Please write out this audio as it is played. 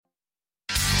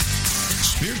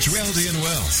Spirituality and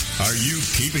wealth. Are you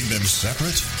keeping them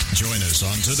separate? Join us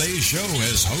on today's show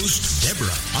as host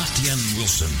Deborah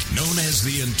Wilson, known as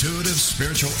the intuitive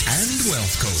spiritual and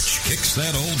wealth coach, kicks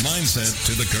that old mindset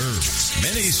to the curb.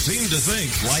 Many seem to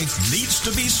think life needs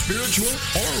to be spiritual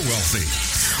or wealthy,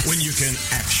 when you can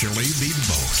actually be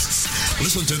both.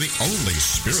 Listen to the only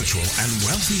spiritual and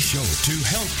wealthy show to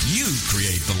help you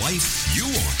create the life you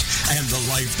want and the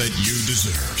life that you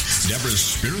deserve. Deborah's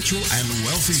Spiritual and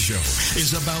Wealthy Show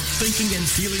is about thinking and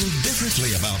feeling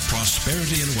differently about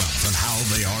prosperity and wealth and how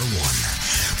they are one.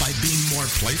 By being more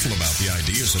playful about the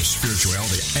ideas of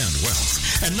spirituality and wealth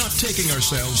and not taking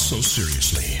ourselves so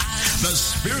seriously. The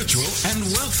Spiritual and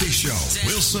Wealthy Show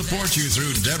will support you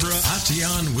through Deborah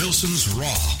Wilson's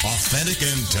raw, authentic,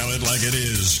 and tell it like it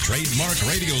is, trademark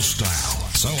radio style.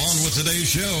 So on with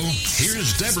today's show,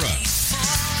 here's Deborah.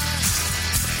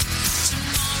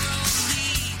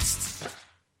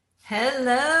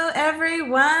 Hello,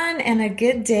 everyone, and a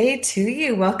good day to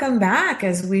you. Welcome back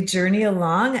as we journey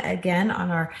along again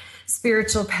on our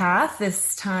spiritual path,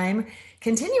 this time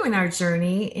continuing our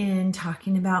journey in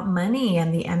talking about money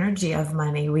and the energy of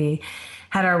money. We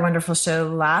had our wonderful show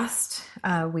last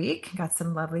week, got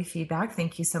some lovely feedback.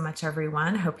 Thank you so much,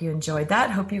 everyone. Hope you enjoyed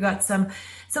that. Hope you got some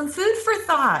food for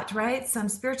thought, right? Some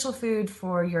spiritual food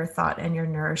for your thought and your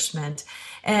nourishment.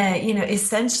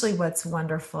 Essentially what's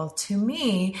wonderful to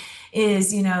me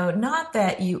is, not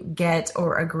that you get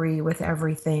or agree with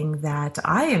everything that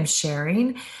I am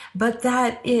sharing, but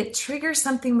that it triggers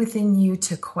something within you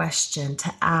to question,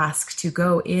 to ask, to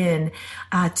go in,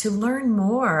 to learn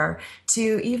more,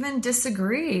 to even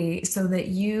disagree so that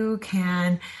you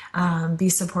can be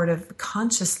supportive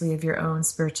consciously of your own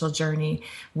spiritual journey,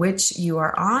 which you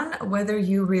are on, whether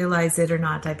you realize it or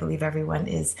not. I believe everyone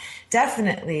is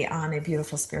definitely on a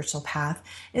beautiful spiritual path.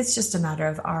 It's just a matter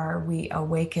of, are we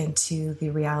awakened to the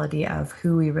reality of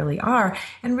who we really are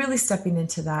and really stepping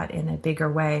into that in a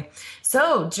bigger way.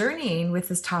 So journeying with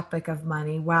this topic of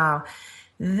money, wow.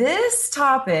 This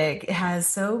topic has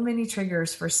so many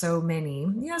triggers for so many.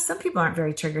 Some people aren't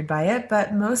very triggered by it,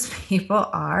 but most people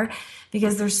are,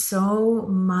 because there's so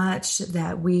much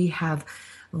that we have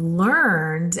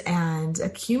learned and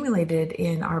accumulated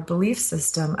in our belief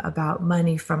system about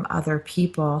money from other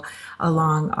people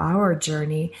along our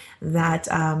journey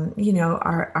that,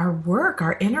 our work,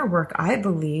 our inner work, I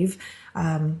believe,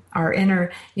 our inner,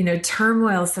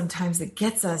 turmoil sometimes that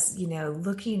gets us,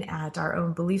 looking at our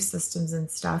own belief systems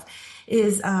and stuff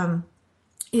is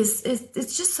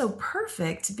it's just so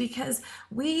perfect, because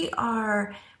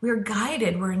we're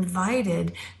guided, we're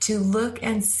invited to look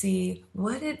and see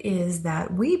what it is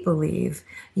that we believe.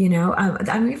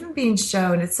 I'm even being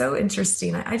shown, it's so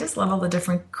interesting. I just love all the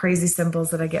different crazy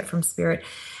symbols that I get from Spirit.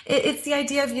 It's the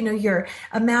idea of,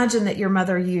 imagine that your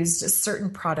mother used certain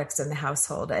products in the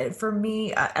household. For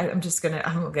me, I'm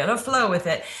going to flow with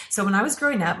it. So when I was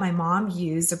growing up, my mom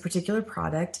used a particular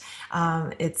product.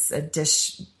 It's a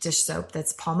dish soap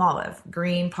that's palm olive,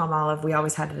 green palm olive. We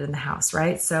always had it in the house,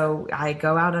 right? So I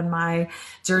go out on my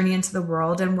journey into the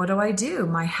world, and what do?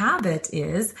 My habit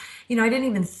is, I didn't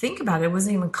even think about it. I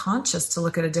wasn't even conscious to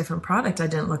look at a different product. I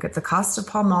didn't look at the cost of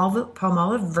palm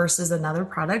olive versus another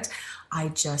product. I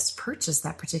just purchased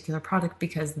that particular product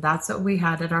because that's what we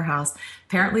had at our house.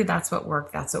 Apparently that's what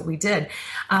worked. That's what we did.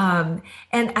 And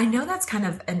I know that's kind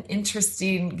of an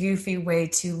interesting, goofy way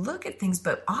to look at things,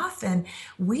 but often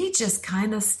we just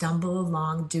kind of stumble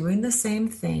along doing the same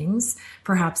things,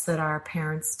 perhaps that our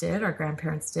parents did, our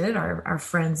grandparents did, our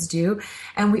friends do,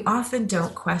 and we often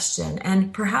don't question.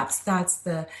 And perhaps that's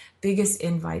the biggest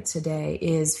invite today,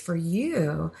 is for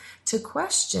you to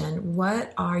question,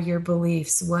 what are your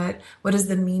beliefs? What is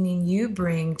the meaning you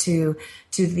bring to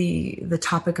the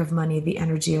topic of money, the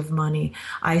energy of money?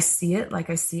 I see it like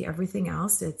I see everything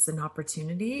else. It's an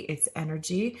opportunity. It's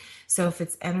energy. So if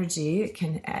it's energy, it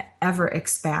can ever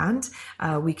expand.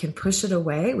 We can push it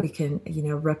away. We can,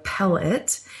 repel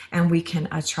it, and we can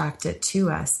attract it to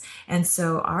us. And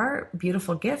so our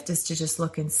beautiful gift is to just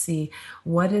look and see,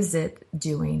 what is it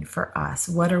doing for us?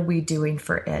 What are we doing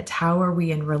for it? How are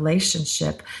we in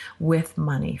relationship with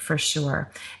money, for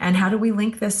sure? And how do we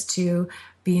link this to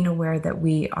being aware that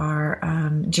we are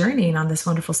journeying on this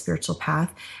wonderful spiritual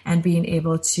path and being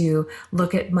able to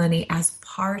look at money as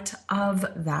part of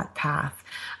that path?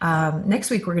 Next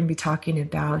week, we're going to be talking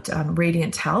about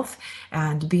radiant health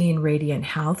and being radiant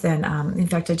health. And in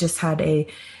fact, I just had a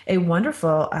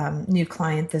wonderful new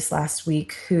client this last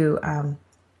week who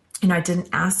I didn't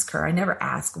ask her. I never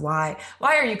ask why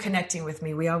are you connecting with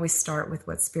me? We always start with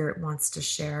what spirit wants to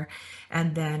share.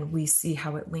 And then we see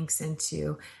how it links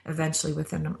into eventually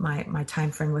within my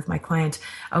time frame with my client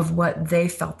of what they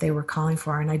felt they were calling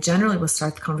for. And I generally will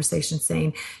start the conversation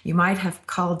saying, you might have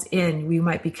called in, we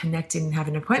might be connecting and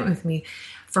having an appointment with me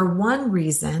for one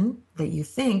reason that you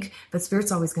think, but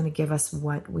Spirit's always going to give us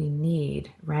what we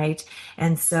need, right?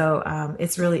 And so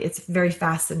it's very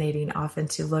fascinating often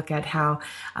to look at how,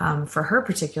 for her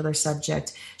particular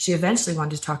subject, she eventually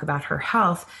wanted to talk about her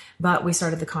health, but we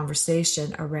started the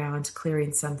conversation around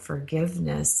clearing some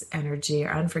forgiveness energy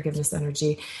or unforgiveness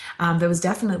energy that was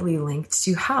definitely linked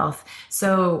to health.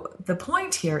 So the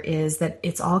point here is that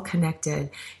it's all connected.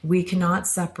 We cannot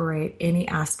separate any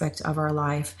aspect of our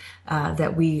life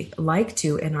that we like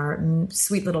to in our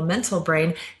sweet little mental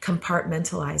brain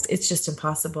compartmentalize. It's just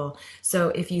impossible. So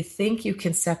if you think you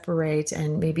can separate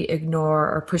and maybe ignore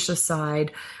or push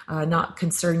aside, not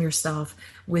concern yourself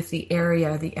with the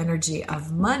area, the energy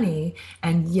of money,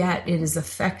 and yet it is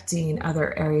affecting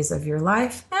other areas of your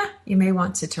life, you may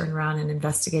want to turn around and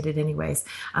investigate it anyways.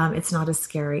 It's not as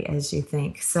scary as you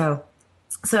think. So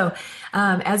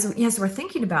as we're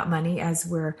thinking about money, as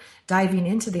we're diving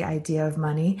into the idea of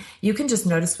money, you can just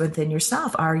notice within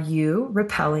yourself, are you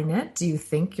repelling it? Do you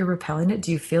think you're repelling it?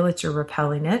 Do you feel that you're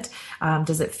repelling it?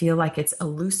 Does it feel like it's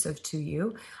elusive to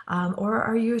you? Or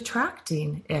are you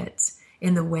attracting it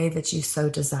in the way that you so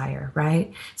desire,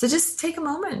 right? So just take a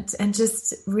moment and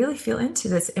just really feel into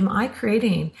this. Am I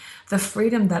creating the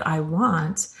freedom that I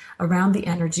want around the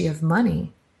energy of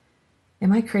money?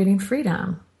 Am I creating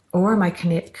freedom? Or am I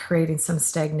creating some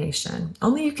stagnation?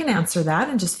 Only you can answer that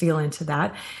and just feel into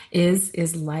that.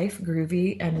 Is life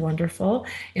groovy and wonderful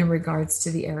in regards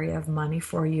to the area of money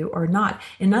for you or not?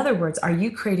 In other words, are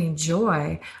you creating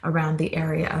joy around the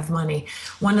area of money?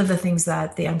 One of the things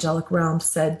that the angelic realm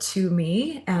said to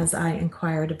me as I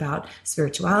inquired about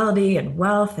spirituality and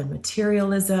wealth and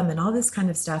materialism and all this kind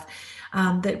of stuff,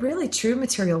 that really true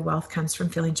material wealth comes from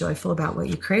feeling joyful about what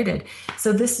you created.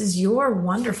 So this is your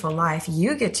wonderful life.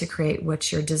 You get to create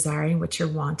what you're desiring, what you're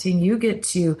wanting. You get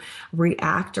to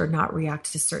react or not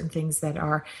react to certain things that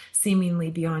are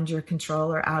seemingly beyond your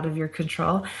control or out of your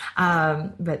control,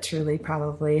 but truly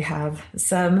probably have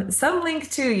some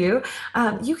link to you.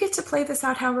 You get to play this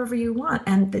out however you want.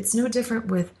 And it's no different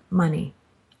with money.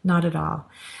 Not at all.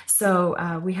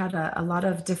 So we had a lot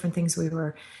of different things we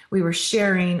were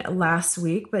sharing last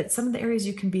week, but some of the areas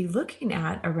you can be looking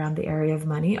at around the area of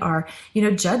money are,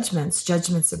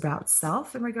 judgments about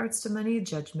self in regards to money,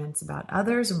 judgments about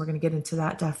others. And we're going to get into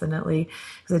that definitely,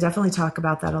 because I definitely talk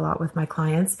about that a lot with my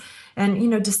clients. And,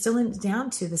 distilling it down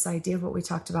to this idea of what we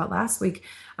talked about last week,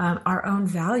 our own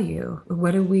value.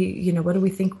 What do we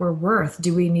think we're worth?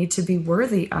 Do we need to be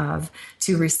worthy of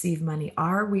to receive money?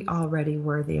 Are we already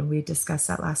worthy? And we discussed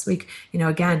that last week.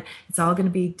 Again, it's all going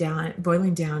to be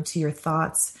boiling down to your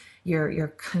thoughts, your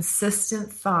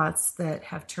consistent thoughts that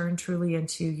have turned truly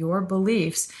into your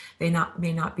beliefs. They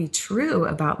may not be true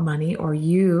about money or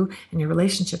you and your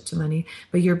relationship to money,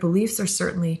 but your beliefs are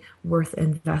certainly worth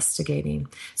investigating.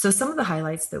 So some of the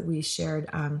highlights that we shared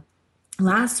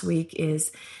last week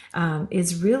is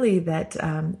really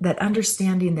that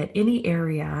understanding that any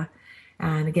area,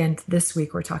 and again, this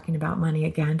week we're talking about money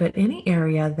again, but any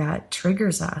area that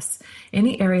triggers us,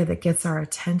 any area that gets our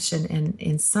attention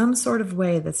in some sort of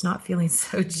way that's not feeling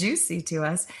so juicy to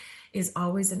us is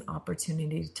always an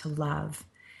opportunity to love.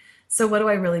 So what do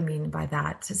I really mean by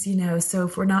that? So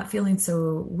if we're not feeling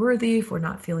so worthy, if we're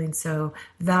not feeling so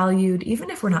valued, even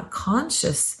if we're not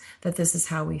conscious that this is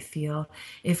how we feel,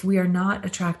 if we are not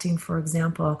attracting, for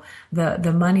example,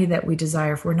 the money that we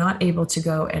desire, if we're not able to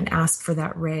go and ask for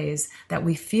that raise that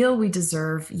we feel we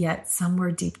deserve, yet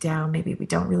somewhere deep down, maybe we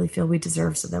don't really feel we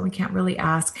deserve, so then we can't really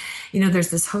ask.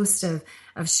 There's this host of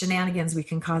shenanigans we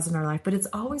can cause in our life, but it's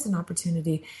always an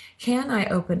opportunity. Can I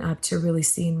open up to really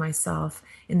seeing myself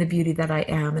in the beauty that I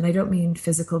am? And I don't mean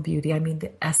physical beauty. I mean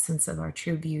the essence of our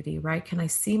true beauty, right? Can I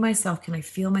see myself? Can I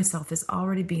feel myself as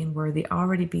already being worthy,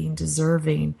 already being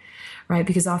deserving, right?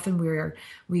 Because often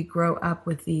we grow up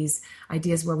with these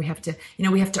ideas where we have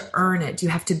to earn it. You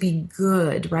have to be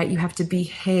good, right? You have to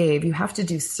behave. You have to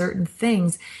do certain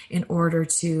things in order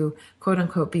to, quote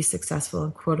unquote, be successful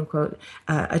and quote unquote,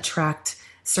 attract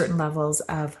certain levels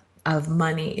of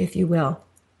money, if you will.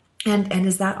 And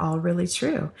is that all really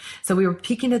true? So we were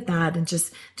peeking at that, and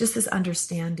just this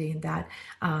understanding that,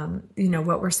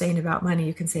 what we're saying about money,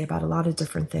 you can say about a lot of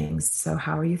different things. So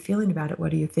how are you feeling about it?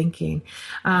 What are you thinking?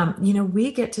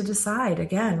 We get to decide.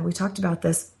 Again, we talked about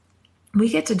this We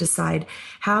get to decide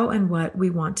how and what we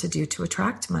want to do to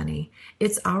attract money.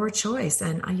 It's our choice.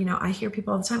 And, I hear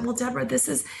people all the time, well, Deborah, this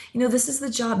is the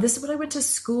job. This is what I went to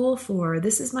school for.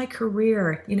 This is my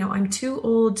career. I'm too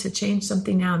old to change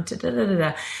something now.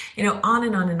 On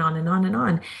and on and on and on and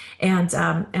on.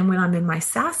 And when I'm in my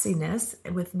sassiness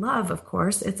with love, of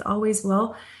course, it's always,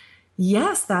 well,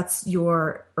 yes, that's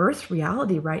your earth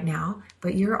reality right now,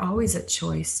 but you're always at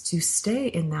choice to stay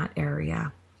in that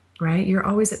area. Right? You're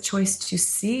always at choice to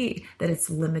see that it's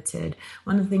limited.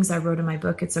 One of the things I wrote in my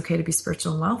book, It's Okay to Be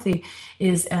Spiritual and Wealthy,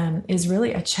 is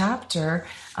really a chapter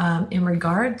in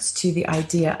regards to the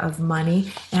idea of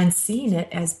money and seeing it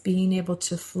as being able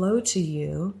to flow to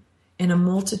you in a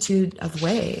multitude of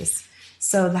ways.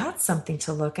 So that's something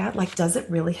to look at. Like, does it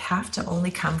really have to only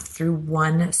come through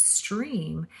one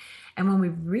stream? And when we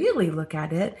really look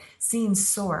at it, seeing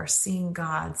source, seeing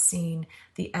God, seeing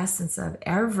the essence of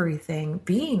everything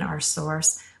being our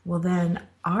source, well, then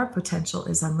our potential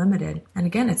is unlimited. And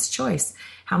again, it's choice.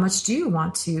 How much do you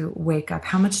want to wake up?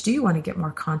 How much do you want to get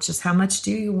more conscious? How much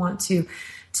do you want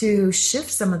to shift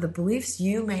some of the beliefs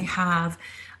you may have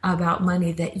about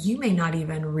money that you may not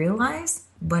even realize,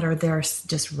 but are there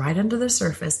just right under the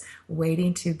surface,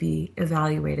 waiting to be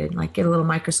evaluated? Like, get a little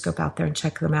microscope out there and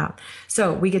check them out.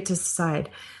 So we get to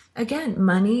decide. Again,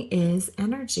 money is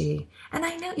energy. And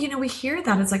I know, we hear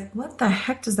that. It's like, what the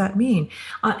heck does that mean?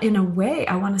 In a way,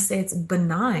 I want to say it's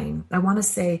benign. I want to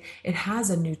say it has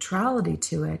a neutrality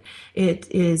to it.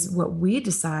 It is what we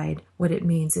decide what it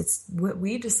means. It's what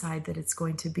we decide that it's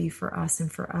going to be for us and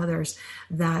for others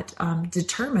that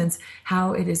determines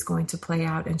how it is going to play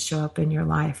out and show up in your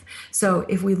life. So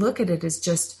if we look at it as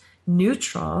just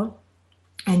neutral,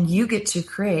 and you get to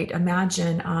create,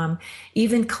 imagine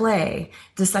even clay,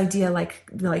 this idea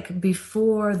like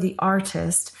before the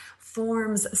artist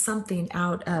forms something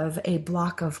out of a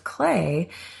block of clay,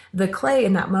 the clay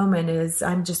in that moment is,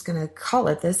 I'm just going to call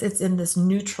it this, it's in this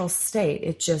neutral state.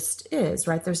 It just is,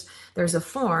 right? There's a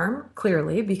form,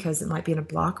 clearly, because it might be in a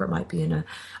block or it might be in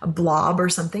a blob or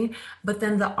something. But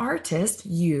then the artist,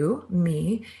 you,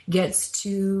 me, gets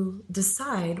to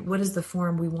decide what is the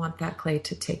form we want that clay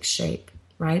to take shape.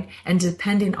 Right? And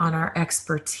depending on our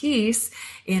expertise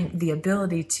in the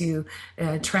ability to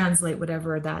translate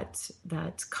whatever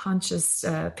that conscious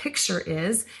picture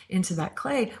is into that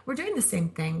clay, we're doing the same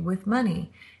thing with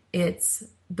money. It's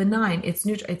benign, it's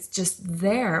neutral, it's just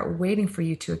there waiting for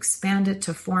you to expand it,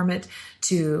 to form it,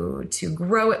 to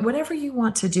grow it, whatever you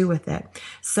want to do with it.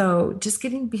 So just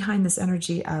getting behind this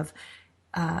energy of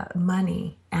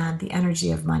money and the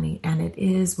energy of money, and it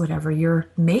is whatever you're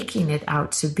making it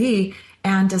out to be.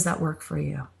 And does that work for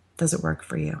you? Does it work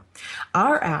for you?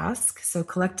 Our ask, so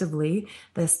collectively,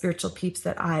 the spiritual peeps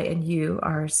that I and you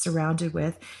are surrounded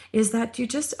with, is that you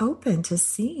just open to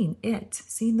seeing it,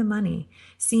 seeing the money,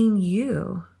 seeing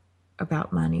you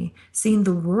about money, seeing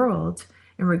the world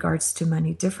in regards to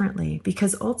money differently.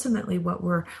 Because ultimately what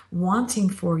we're wanting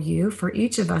for you, for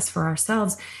each of us, for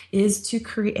ourselves, is to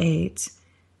create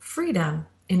freedom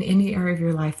in any area of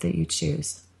your life that you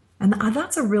choose. And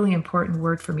that's a really important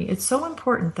word for me. It's so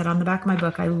important that on the back of my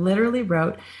book, I literally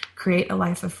wrote, create a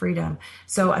life of freedom.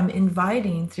 So I'm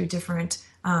inviting through different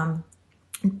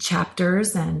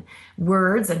chapters and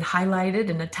words and highlighted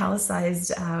and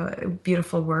italicized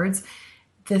beautiful words,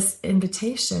 this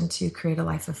invitation to create a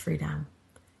life of freedom.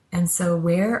 And so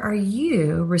where are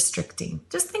you restricting?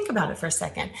 Just think about it for a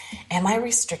second. Am I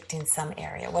restricting some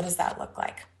area? What does that look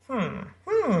like?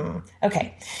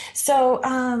 Okay. So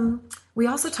we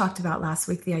also talked about last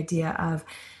week the idea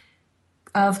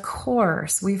of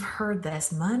course, we've heard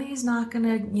this. Money's not going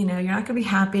to, you're not going to be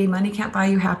happy. Money can't buy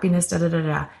you happiness, da, da, da,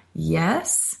 da.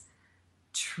 Yes,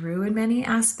 true in many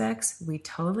aspects. We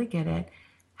totally get it.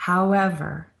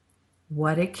 However,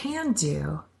 what it can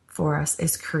do for us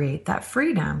is create that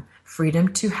freedom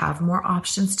to have more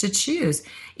options to choose,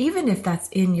 even if that's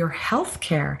in your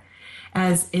healthcare.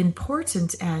 As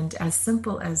important and as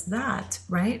simple as that,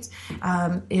 right?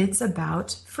 It's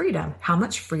about freedom. How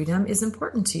much freedom is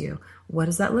important to you? What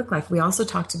does that look like? We also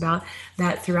talked about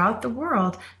that throughout the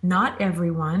world, not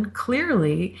everyone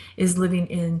clearly is living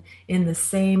in the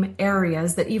same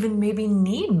areas that even maybe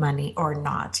need money or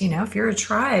not. If you're a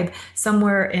tribe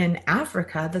somewhere in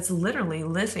Africa that's literally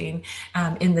living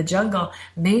in the jungle,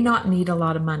 may not need a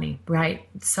lot of money, right?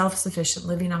 Self-sufficient,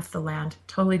 living off the land,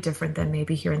 totally different than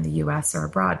maybe here in the US or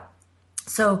abroad.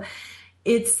 So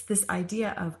it's this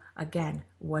idea of, again,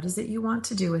 what is it you want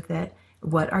to do with it?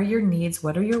 What are your needs?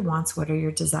 What are your wants? What are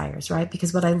your desires, right?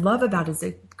 Because what I love about it is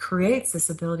it creates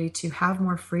this ability to have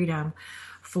more freedom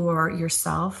for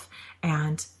yourself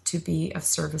and to be of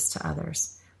service to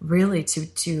others. Really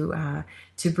to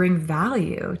to bring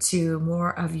value to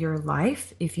more of your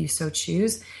life, if you so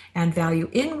choose, and value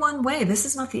in one way. This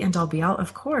is not the end all be all,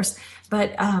 of course,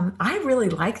 but I really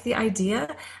like the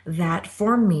idea that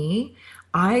for me,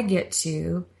 I get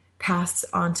to pass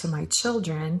on to my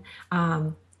children,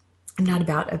 not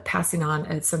about passing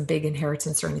on some big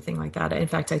inheritance or anything like that. In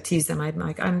fact, I tease them. I'm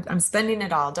like, I'm spending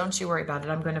it all. Don't you worry about it.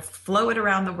 I'm going to flow it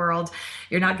around the world.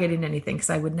 You're not getting anything, because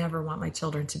I would never want my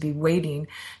children to be waiting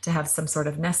to have some sort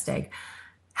of nest egg.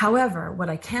 However, what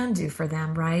I can do for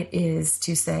them, right, is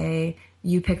to say,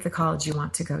 you pick the college you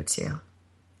want to go to.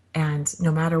 And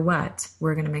no matter what,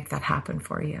 we're going to make that happen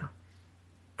for you.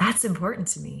 That's important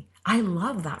to me. I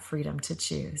love that freedom to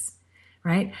choose.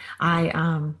 Right?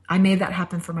 I made that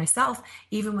happen for myself,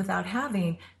 even without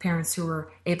having parents who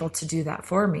were able to do that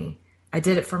for me. I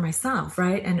did it for myself,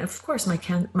 right? And of course, my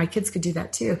kids could do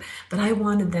that too. But I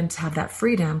wanted them to have that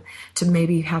freedom to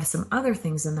maybe have some other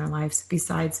things in their lives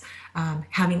besides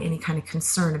having any kind of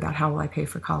concern about how will I pay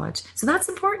for college. So that's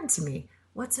important to me.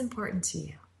 What's important to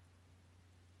you?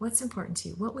 What's important to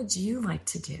you? What would you like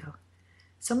to do?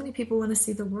 So many people want to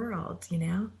see the world, you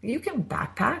know. You can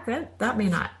backpack. That may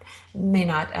not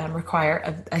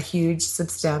require a huge,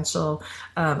 substantial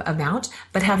amount,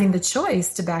 but having the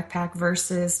choice to backpack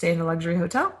versus stay in a luxury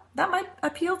hotel, that might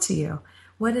appeal to you.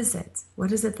 What is it?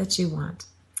 What is it that you want?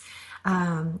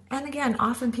 And again,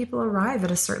 often people arrive at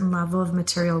a certain level of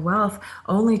material wealth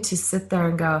only to sit there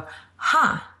and go,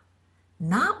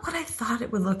 not what I thought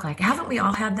it would look like. Haven't we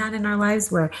all had that in our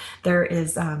lives, where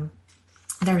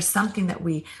there's something that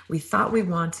we thought we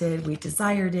wanted, we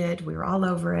desired it, we were all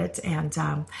over it, and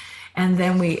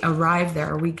then we arrive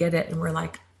there, or we get it, and we're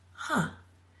like,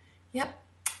 yep,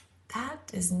 that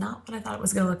is not what I thought it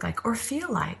was going to look like or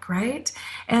feel like, right?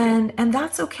 And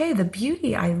that's okay. The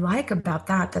beauty I like about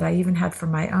that I even had for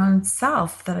my own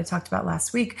self that I talked about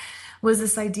last week, was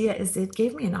this idea is it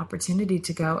gave me an opportunity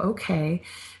to go, okay,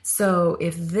 so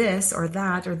if this or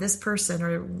that or this person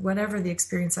or whatever the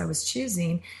experience I was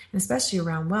choosing, and especially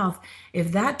around wealth,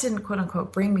 if that didn't quote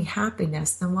unquote bring me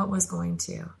happiness, then what was going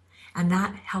to? And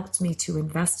that helped me to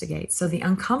investigate. So the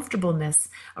uncomfortableness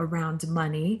around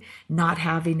money, not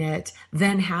having it,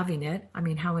 then having it, I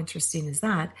mean, how interesting is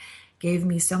that? Gave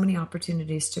me so many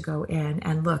opportunities to go in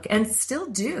and look, and still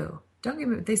do. Don't get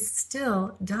me wrong, they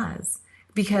still does.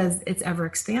 Because it's ever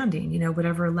expanding, you know,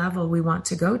 whatever level we want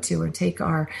to go to or take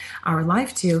our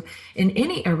life to in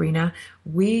any arena,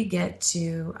 we get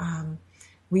to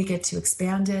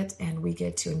expand it, and we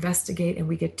get to investigate, and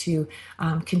we get to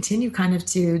continue kind of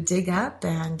to dig up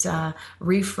and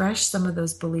refresh some of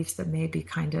those beliefs that may be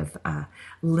kind of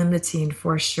limiting,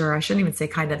 for sure. I shouldn't even say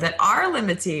kind of, that are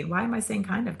limiting. Why am I saying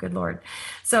kind of? Good Lord.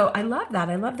 So I love that.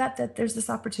 I love that there's this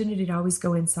opportunity to always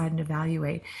go inside and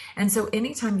evaluate. And so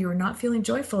anytime you are not feeling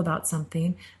joyful about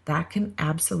something, that can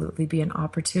absolutely be an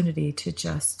opportunity to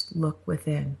just look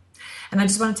within. And I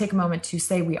just want to take a moment to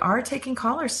say we are taking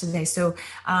callers today. So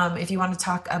if you want to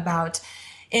talk about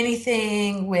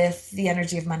anything with the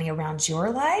energy of money around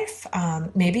your life,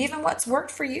 maybe even what's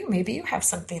worked for you, maybe you have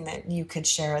something that you could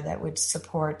share that would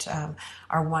support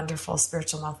our wonderful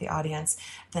spiritual wealthy audience.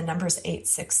 The number is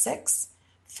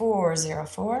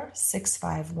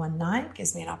 866-404-6519.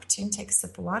 Gives me an opportunity to take a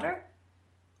sip of water.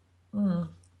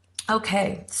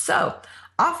 Okay, so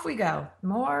off we go.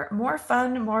 More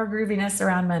fun, more grooviness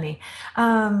around money.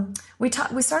 We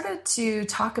started to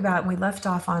talk about, and we left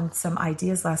off on some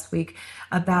ideas last week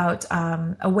about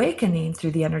awakening through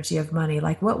the energy of money.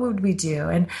 Like, what would we do?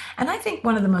 And I think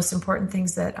one of the most important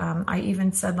things that I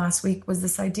even said last week was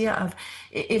this idea of,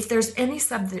 if there's any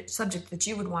subject that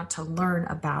you would want to learn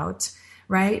about,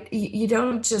 right? You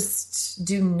don't just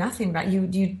do nothing about it.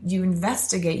 You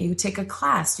investigate, you take a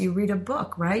class, you read a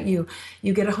book, right? You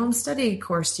get a home study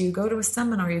course, you go to a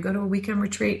seminar, you go to a weekend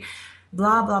retreat,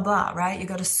 blah, blah, blah, right? You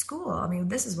go to school. I mean,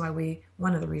 this is why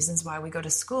one of the reasons why we go to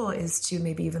school is to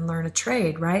maybe even learn a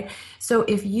trade, right? So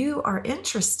if you are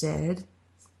interested,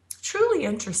 truly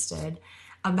interested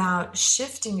about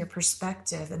shifting your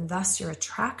perspective and thus your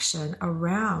attraction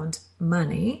around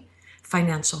money,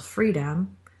 financial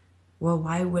freedom, well,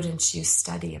 why wouldn't you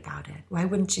study about it? Why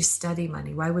wouldn't you study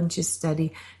money? Why wouldn't you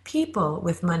study people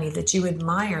with money that you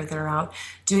admire that are out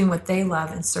doing what they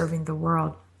love and serving the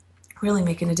world, really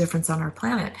making a difference on our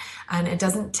planet? And it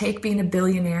doesn't take being a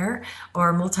billionaire or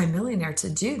a multimillionaire to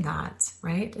do that,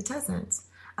 right? It doesn't.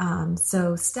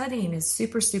 So studying is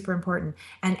super, super important.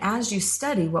 And as you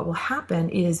study, what will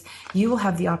happen is you will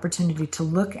have the opportunity to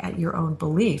look at your own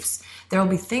beliefs. There will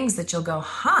be things that you'll go,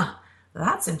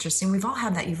 that's interesting. We've all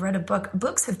had that. You've read a book.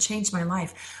 Books have changed my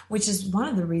life, which is one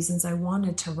of the reasons I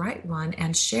wanted to write one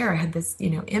and share. I had this,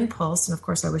 impulse. And of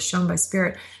course I was shown by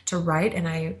Spirit to write,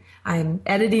 and I'm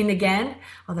editing again,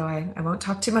 although I won't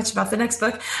talk too much about the next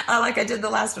book. Like I did the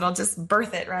last one, I'll just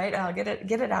birth it, right? I'll get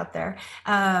it out there.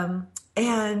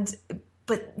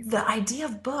 But the idea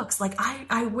of books, like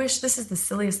I wish, this is the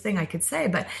silliest thing I could say,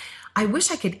 but I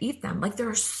wish I could eat them. Like there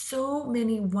are so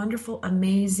many wonderful,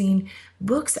 amazing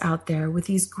books out there with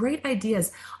these great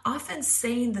ideas, often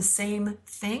saying the same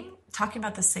thing, talking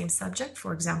about the same subject,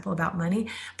 for example, about money,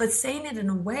 but saying it in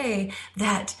a way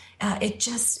that it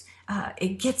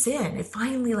gets in. It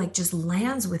finally like just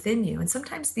lands within you. And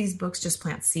sometimes these books just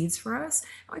plant seeds for us.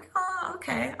 I'm like, oh,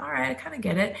 okay, all right, I kind of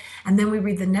get it. And then we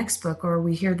read the next book, or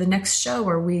we hear the next show,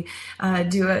 or we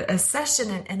do a session,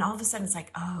 and all of a sudden it's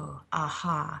like, oh,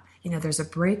 aha. There's a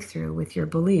breakthrough with your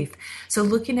belief. So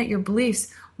looking at your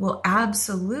beliefs will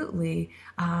absolutely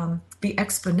be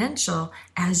exponential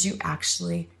as you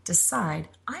actually decide,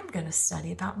 I'm going to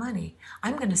study about money.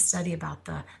 I'm going to study about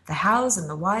the hows and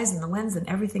the whys and the whens and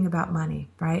everything about money,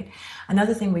 right?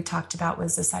 Another thing we talked about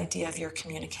was this idea of your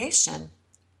communication.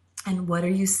 And what are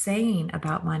you saying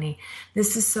about money?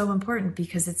 This is so important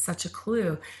because it's such a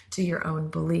clue to your own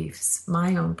beliefs,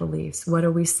 my own beliefs. What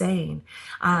are we saying?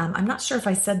 I'm not sure if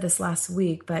I said this last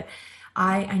week, but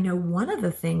I know one of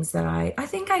the things that I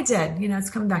think I did, it's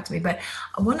coming back to me, but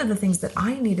one of the things that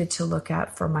I needed to look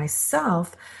at for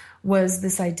myself was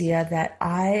this idea that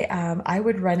I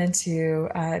would run into,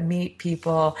 meet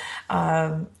people,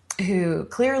 who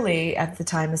clearly at the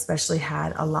time especially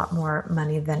had a lot more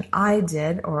money than I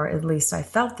did, or at least I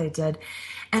felt they did.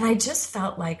 And I just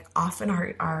felt like often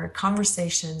our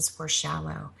conversations were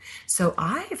shallow. So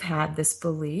I've had this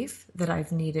belief that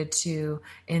I've needed to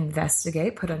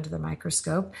investigate, put under the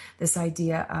microscope, this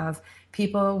idea of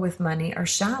people with money are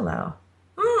shallow.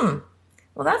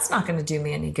 Well, that's not going to do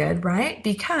me any good, right?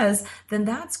 Because then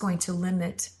that's going to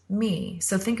limit me.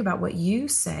 So think about what you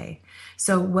say.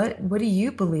 So what do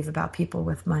you believe about people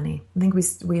with money? I think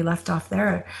we left off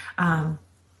there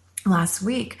last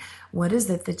week. What is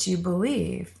it that you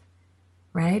believe,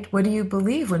 right? What do you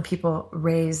believe when people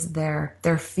raise their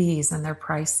fees and their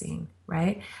pricing,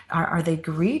 right? Are they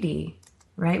greedy?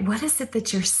 Right? What is it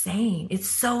that you're saying? It's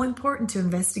so important to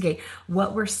investigate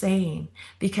what we're saying,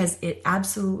 because it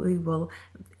absolutely will,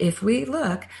 if we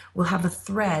look, we'll have a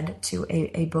thread to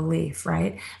a belief,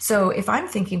 right? So if I'm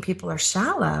thinking people are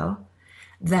shallow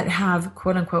that have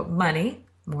quote unquote money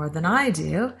more than I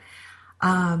do,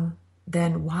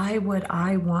 then why would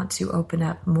I want to open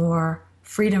up more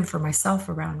freedom for myself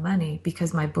around money?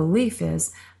 Because my belief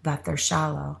is that they're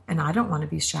shallow, and I don't want to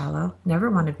be shallow,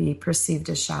 never want to be perceived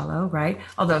as shallow, right?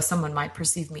 Although someone might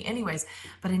perceive me anyways,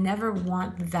 but I never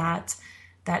want that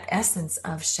essence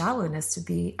of shallowness to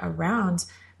be around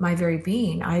my very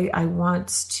being. I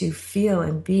want to feel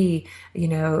and be,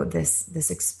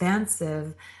 this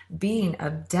expansive being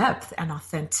of depth and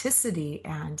authenticity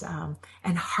and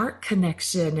heart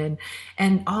connection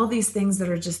and all these things that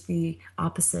are just the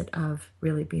opposite of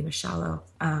really being a shallow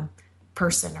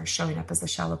person, or showing up as a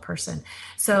shallow person.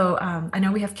 So I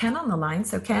know we have Ken on the line.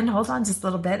 So Ken, hold on just a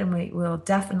little bit, and we'll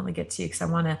definitely get to you, because I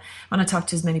want to talk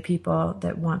to as many people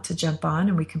that want to jump on,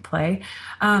 and we can play.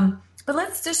 But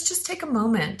let's just take a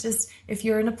moment. Just if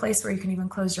you're in a place where you can even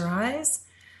close your eyes,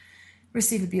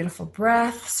 receive a beautiful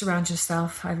breath, surround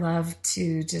yourself. I love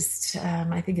to just,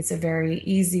 I think it's a very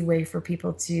easy way for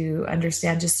people to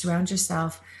understand. Just surround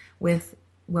yourself with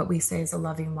what we say is a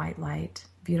loving white light,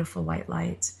 beautiful white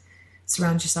light.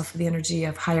 Surround yourself with the energy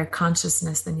of higher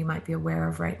consciousness than you might be aware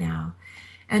of right now.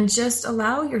 And just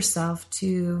allow yourself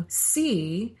to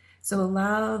see. So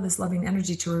allow this loving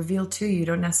energy to reveal to you. You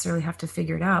don't necessarily have to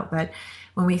figure it out. But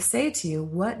when we say to you,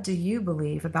 what do you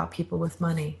believe about people with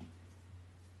money?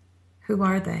 Who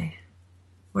are they?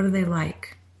 What are they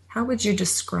like? How would you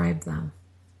describe them?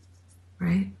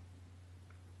 Right?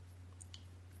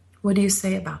 What do you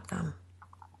say about them?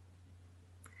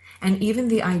 And even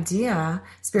the idea,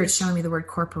 Spirit's showing me the word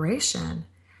corporation.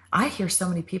 I hear so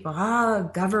many people,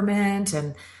 government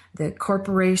and the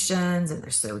corporations, and they're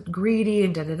so greedy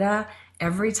and da-da-da.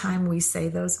 Every time we say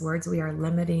those words, we are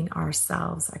limiting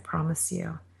ourselves, I promise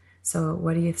you. So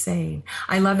what are you saying?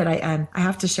 I love it. I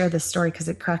have to share this story because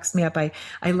it cracks me up. I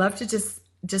love to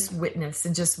just witness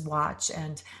and just watch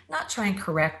and not try and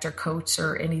correct or coach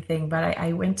or anything. But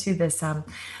I went to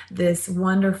this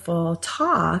wonderful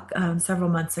talk several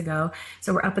months ago.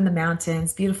 So we're up in the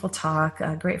mountains, beautiful talk.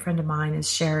 A great friend of mine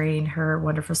is sharing her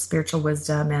wonderful spiritual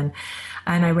wisdom. And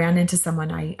I ran into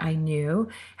someone I knew,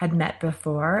 had met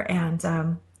before.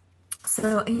 And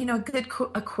So, a good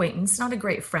acquaintance, not a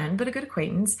great friend, but a good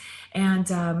acquaintance.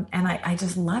 And I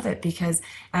just love it because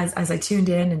as I tuned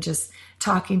in and just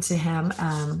talking to him,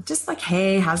 just like,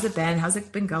 hey, how's it been? How's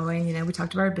it been going? We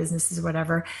talked about our businesses or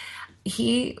whatever.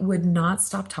 He would not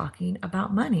stop talking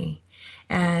about money.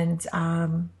 And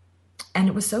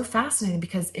it was so fascinating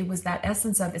because it was that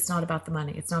essence of, it's not about the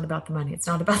money. It's not about the money. It's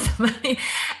not about the money.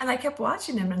 And I kept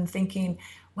watching him and thinking,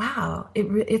 wow,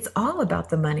 it's all about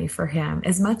the money for him.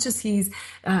 As much as he's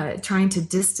trying to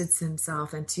distance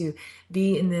himself and to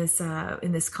be in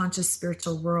this conscious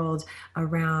spiritual world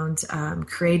around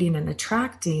creating and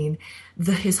attracting,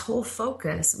 his whole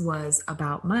focus was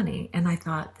about money. And I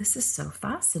thought, this is so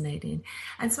fascinating.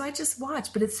 And so I just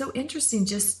watched, but it's so interesting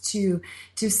just to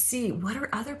see, what are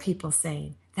other people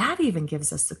saying? That even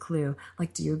gives us a clue.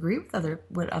 Like, do you agree with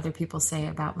what other people say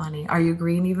about money? Are you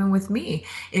agreeing even with me?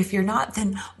 If you're not,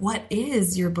 then what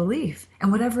is your belief?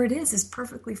 And whatever it is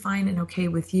perfectly fine and okay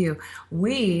with you.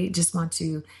 We just want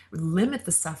to limit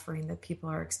the suffering that people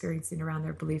are experiencing around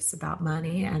their beliefs about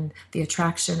money and the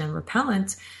attraction and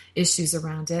repellent issues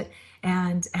around it,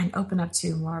 and open up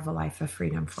to more of a life of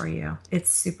freedom for you. It's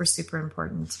super, super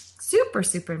important. Super,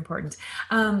 super important.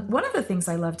 One of the things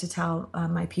I love to tell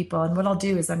my people, and what I'll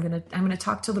do is I'm gonna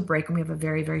talk till the break, and we have a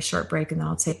very, very short break, and then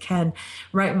I'll take Ken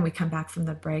right when we come back from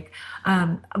the break.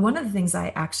 One of the things I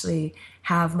actually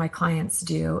have my clients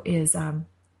do is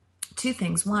two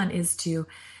things. One is to,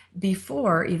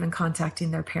 before even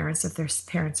contacting their parents, if their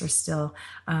parents are still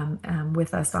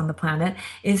with us on the planet,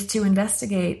 is to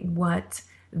investigate what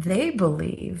they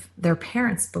believe, their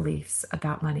parents' beliefs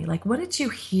about money. Like, what did you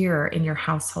hear in your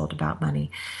household about money?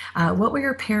 What were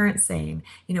your parents saying?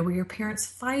 Were your parents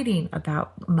fighting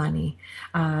about money,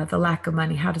 the lack of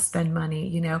money, how to spend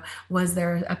money? Was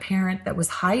there a parent that was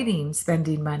hiding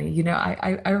spending money?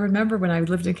 I remember when I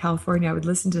lived in California, I would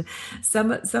listen to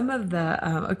some of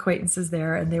the acquaintances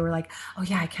there, and they were like, oh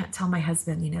yeah, I can't tell my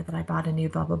husband, that I bought a new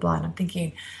blah, blah, blah. And I'm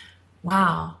thinking,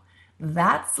 wow,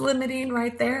 that's limiting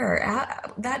right there.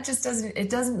 That just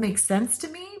doesn't make sense to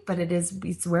me, but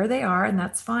it's where they are, and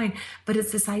that's fine. But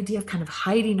it's this idea of kind of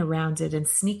hiding around it and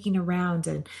sneaking around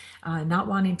and not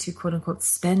wanting to, quote unquote,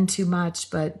 spend too much,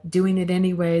 but doing it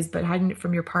anyways, but hiding it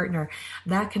from your partner.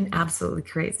 That can absolutely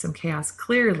create some chaos,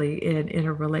 clearly, in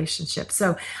a relationship.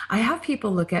 So I have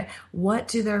people look at what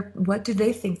do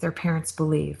they think their parents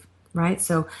believe, right?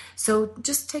 So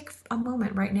just take a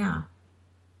moment right now.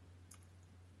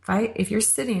 If you're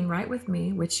sitting right with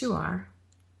me, which you are,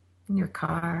 in your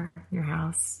car, your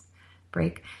house,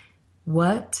 break,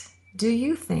 what do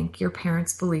you think your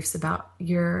parents' beliefs about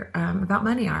about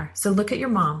money are? So look at your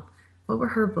mom. What were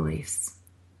her beliefs?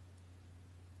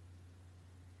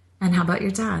 And how about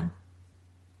your dad?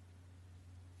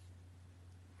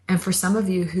 And for some of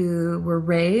you who were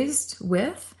raised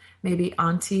with maybe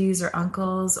aunties or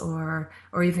uncles or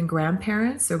even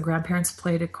grandparents, so grandparents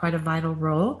played quite a vital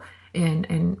role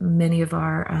in many of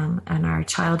our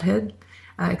childhood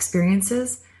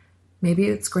experiences. Maybe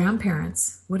it's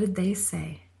grandparents. What did they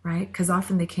say, right? Because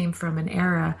often they came from an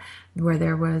era where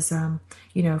there was,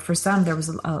 for some there was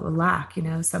a lack.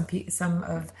 Some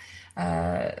of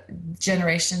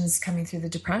generations coming through the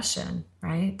Depression,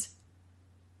 right?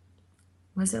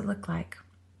 What does it look like?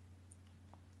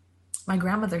 My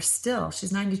grandmother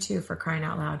she's 92, for crying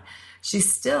out loud. She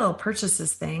still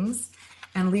purchases things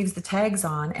and leaves the tags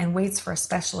on and waits for a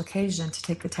special occasion to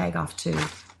take the tag off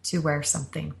to wear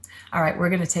something. All right, we're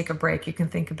going to take a break. You can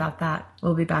think about that.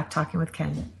 We'll be back talking with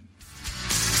Ken.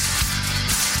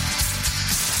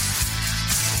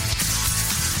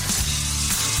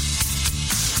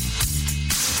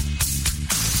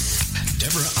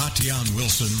 Deborah Atian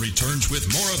Wilson returns with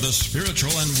more of the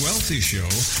Spiritual and Wealthy Show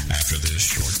after this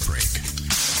short break.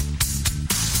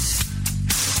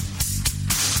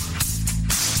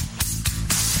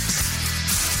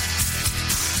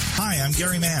 Hi, I'm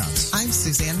Gary Mans. I'm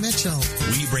Suzanne Mitchell.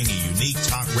 We bring a unique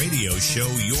talk radio show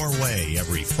your way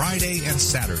every Friday and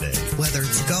Saturday. Whether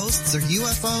it's ghosts or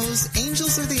UFOs,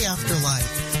 angels or the afterlife,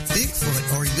 Bigfoot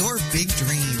or your big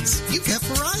dreams, you get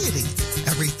variety.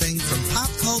 Everything from pop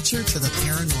culture to the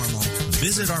paranormal.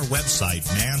 Visit our website,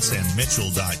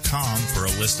 mansandmitchell.com, for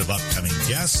a list of upcoming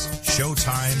guests, show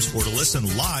times, or to listen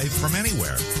live from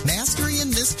anywhere. Mastery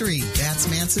and Mystery. That's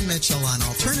Mans and Mitchell on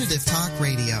Alternative Talk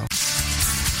Radio.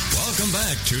 Welcome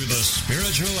back to the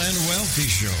Spiritual and Wealthy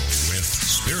Show with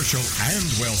spiritual and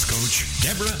wealth coach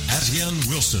Deborah Atian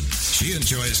Wilson. She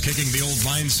enjoys kicking the old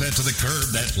mindset to the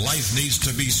curb that life needs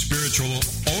to be spiritual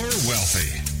or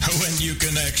wealthy, when you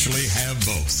can actually have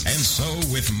both. And so,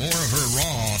 with more of her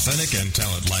raw, authentic, and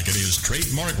tell it like it is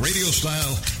trademark radio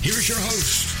style, here's your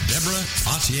host, Deborah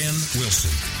Atian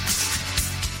Wilson.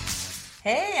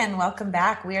 Hey, and welcome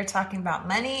back. We are talking about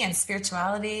money and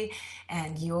spirituality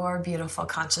and your beautiful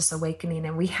conscious awakening.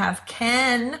 And we have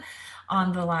Ken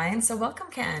on the line. So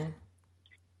welcome, Ken.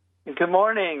 Good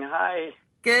morning. Hi.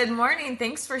 Good morning.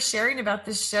 Thanks for sharing about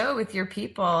this show with your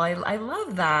people. I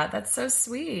love that. That's so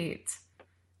sweet.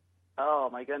 Oh,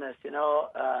 my goodness.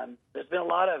 There's been a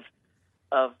lot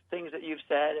of things that you've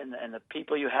said and the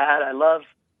people you had. I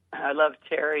love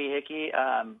Terry Hickey,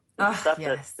 stuff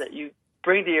yes. that you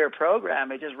bring to your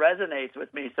program. It just resonates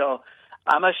with me. So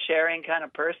I'm a sharing kind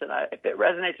of person. If it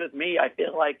resonates with me, I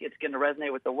feel like it's going to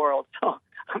resonate with the world. So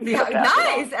I'm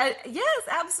nice. Yes,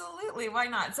 absolutely. Why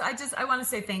not? So I want to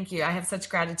say thank you. I have such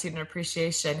gratitude and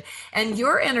appreciation. And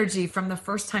your energy from the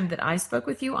first time that I spoke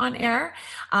with you on air,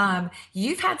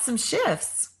 you've had some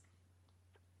shifts.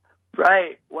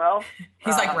 Right. Well,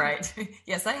 he's like, right.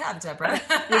 Yes, I have, Deborah.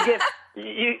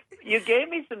 you gave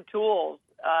me some tools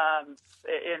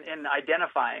in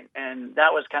identifying, and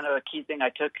that was kind of a key thing I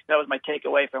took. That was my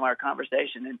takeaway from our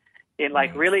conversation, and in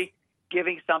like really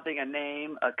giving something a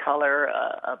name, a color,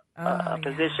 a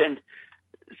position,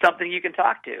 something you can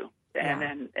talk to,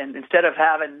 and instead of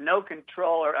having no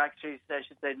control, or actually I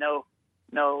should say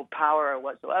no power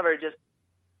whatsoever, just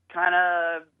kind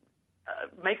of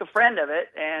make a friend of it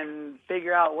and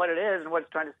figure out what it is and what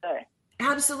it's trying to say.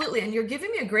 Absolutely. And you're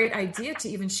giving me a great idea to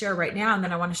even share right now. And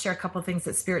then I want to share a couple of things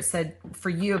that Spirit said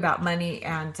for you about money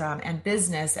and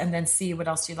business, and then see what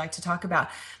else you'd like to talk about.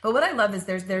 But what I love is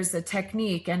there's a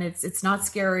technique, and it's not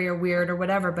scary or weird or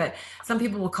whatever, but some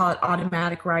people will call it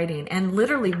automatic writing. And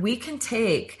literally we can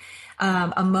take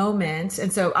a moment.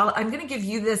 And so I'm going to give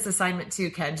you this assignment too,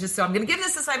 Ken, I'm going to give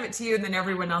this assignment to you and then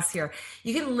everyone else here.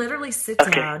 You can literally sit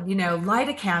down, light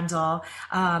a candle.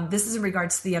 This is in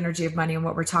regards to the energy of money and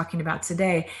what we're talking about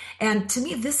today. And to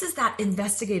me, this is that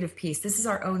investigative piece. This is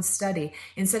our own study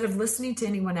instead of listening to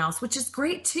anyone else, which is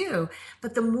great too.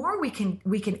 But the more we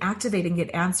can activate and get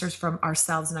answers from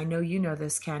ourselves. And I know you know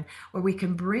this, Ken, where we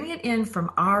can bring it in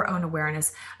from our own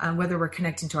awareness, whether we're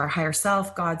connecting to our higher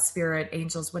self, God, Spirit,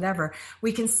 angels, whatever.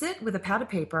 We can sit with a pad of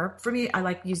paper. For me, I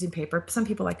like using paper. Some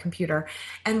people like computer,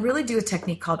 and really do a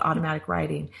technique called automatic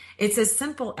writing. It's as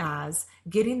simple as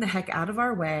getting the heck out of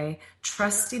our way,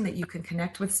 trusting that you can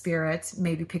connect with Spirit,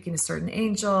 maybe picking a certain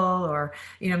angel or,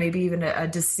 maybe even a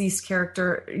deceased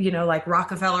character, like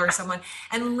Rockefeller or someone,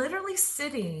 and literally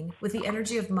sitting with the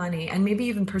energy of money, and maybe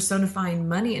even personifying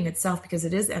money in itself, because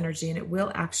it is energy and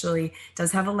it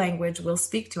does have a language, will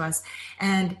speak to us,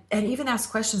 and even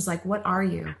ask questions like, what are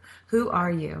you? Who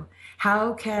are you?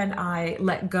 How can I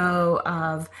let go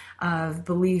of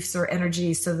beliefs or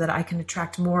energy so that I can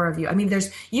attract more of you? I mean,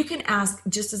 you can ask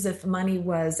just as if money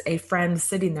was a friend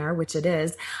sitting there, which it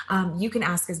is. You can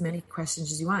ask as many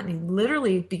questions as you want, and you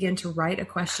literally begin to write a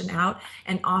question out,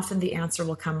 and often the answer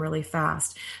will come really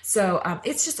fast. So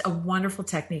it's just a wonderful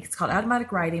technique. It's called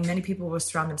automatic writing. Many people will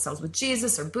surround themselves with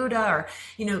Jesus or Buddha, or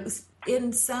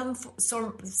in some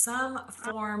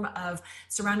form of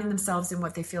surrounding themselves in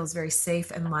what they feel is very safe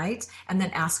and light, and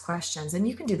then ask questions. And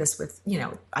you can do this with,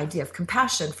 idea of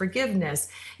compassion, forgiveness,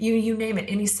 you name it,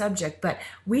 any subject. But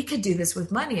we could do this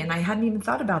with money, and I hadn't even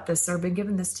thought about this or been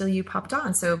given this till you popped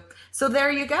on. So there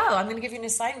you go. I'm going to give you an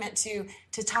assignment to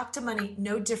talk to money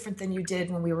no different than you did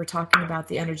when we were talking about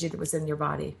the energy that was in your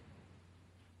body.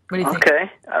 What do you think?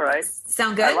 Okay, all right.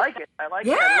 Sound good? I like it.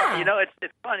 Yeah.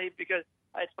 It's funny because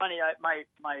it's funny.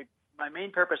 My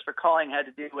main purpose for calling had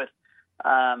to do with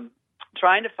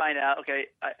trying to find out. Okay,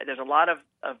 there's a lot of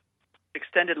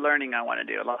extended learning I want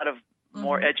to do. A lot of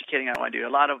more educating I want to do. A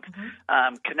lot of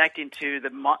connecting to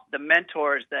the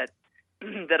mentors that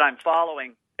I'm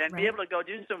following, and be able to go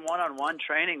do some one-on-one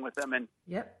training with them. And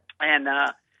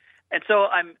so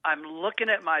I'm looking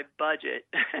at my budget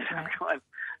and I'm going,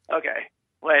 okay,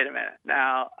 wait a minute.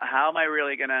 Now, how am I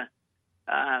really going to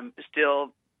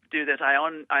still do this? I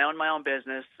own my own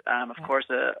business. Of course,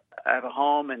 I have a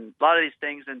home and a lot of these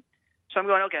things. And so I'm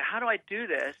going, okay, how do I do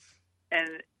this?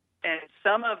 And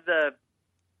some of the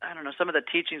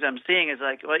teachings I'm seeing is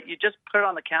like, well, you just put it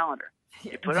on the calendar.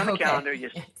 You put it on the calendar, you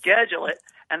schedule it,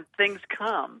 and things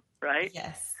come, right?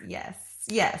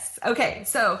 Yes. Okay.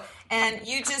 So, and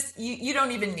you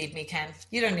don't even need me, Ken.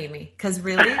 You don't need me, because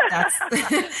really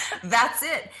that's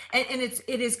it. And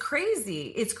it is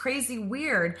crazy. It's crazy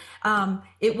weird.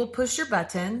 It will push your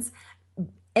buttons.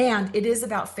 And it is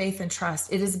about faith and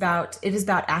trust. It is about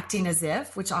acting as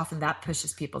if, which often that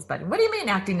pushes people's button. What do you mean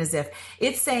acting as if?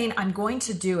 It's saying, I'm going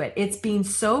to do it. It's being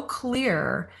so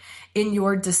clear in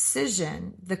your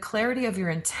decision, the clarity of your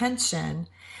intention,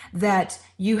 that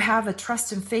you have a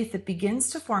trust and faith that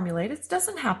begins to formulate. It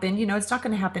doesn't happen, it's not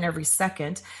going to happen every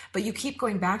second, but you keep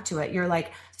going back to it. You're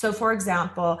like, so for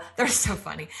example, they're so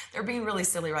funny. They're being really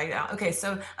silly right now. Okay.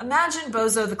 So imagine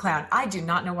Bozo the Clown. I do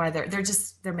not know why they're trying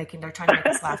to make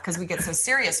us laugh because we get so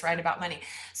serious, right, about money.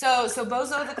 So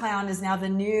Bozo the Clown is now the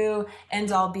new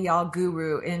end all be all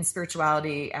guru in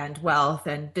spirituality and wealth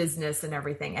and business and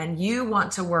everything. And you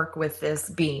want to work with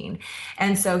this being.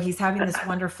 And so he's having this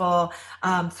wonderful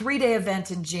 3-day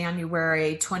event in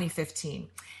January 2015.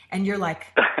 And you're like,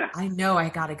 I know I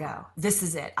got to go. This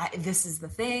is it. This is the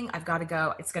thing. I've got to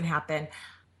go. It's going to happen.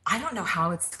 I don't know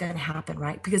how it's going to happen,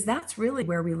 right? Because that's really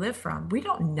where we live from. We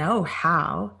don't know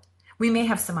how. We may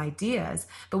have some ideas,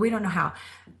 but we don't know how.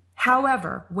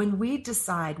 However, when we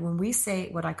say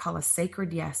what I call a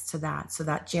sacred yes to that, so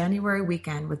that January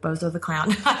weekend with Bozo the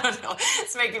Clown, I don't know,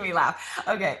 it's making me laugh.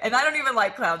 Okay, and I don't even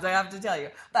like clowns, I have to tell you.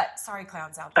 But sorry,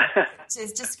 clowns out there.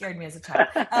 It just scared me as a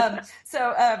child.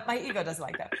 So my ego doesn't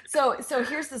like that. So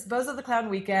here's this Bozo the Clown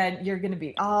weekend. You're going to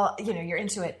be all, you're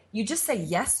into it. You just say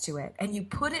yes to it, and you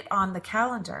put it on the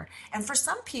calendar. And for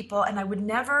some people, and I would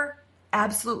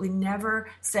absolutely never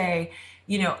say,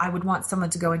 I would want someone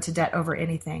to go into debt over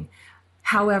anything.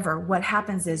 However, what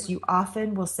happens is you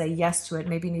often will say yes to it.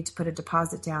 Maybe you need to put a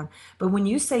deposit down. But when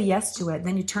you say yes to it,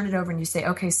 then you turn it over and you say,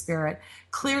 okay, Spirit,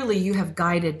 clearly you have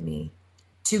guided me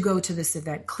to go to this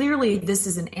event. Clearly, this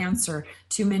is an answer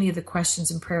to many of the questions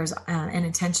and prayers and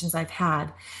intentions I've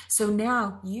had. So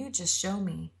now you just show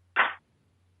me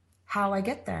how I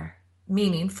get there.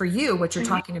 Meaning for you, what you're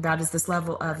talking about is this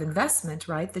level of investment,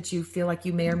 right? That you feel like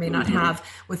you may or may not have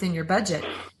within your budget.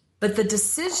 But the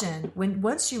decision,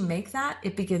 once you make that,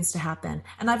 it begins to happen.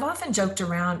 And I've often joked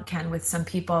around, Ken, with some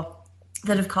people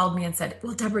that have called me and said,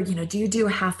 well, Deborah, do you do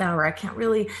a half hour? I can't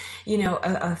really,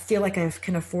 feel like I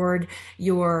can afford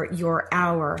your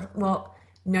hour. Well,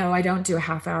 no, I don't do a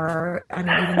half hour. I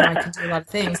mean, even though I can do a lot of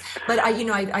things, but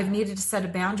I've needed to set a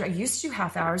boundary. I used to do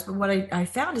half hours, but what I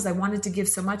found is I wanted to give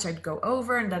so much, I'd go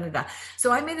over and da.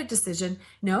 So I made a decision.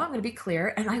 No, I'm going to be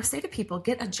clear. And I say to people,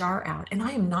 get a jar out. And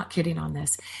I am not kidding on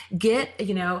this. Get,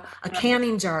 a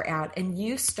canning jar out, and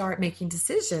you start making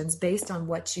decisions based on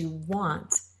what you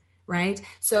want. Right?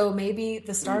 So maybe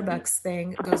the Starbucks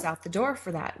thing goes out the door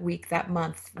for that week, that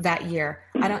month, that year.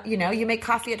 You make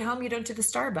coffee at home, you don't do the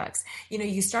Starbucks.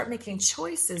 You start making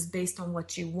choices based on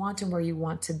what you want and where you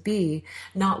want to be,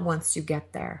 not once you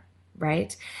get there.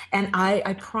 Right? And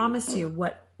I promise you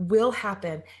what will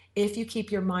happen if you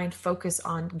keep your mind focused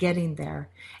on getting there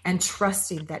and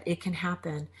trusting that it can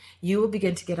happen. You will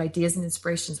begin to get ideas and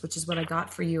inspirations, which is what I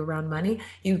got for you around money.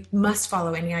 You must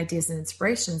follow any ideas and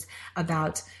inspirations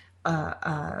about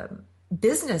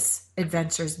business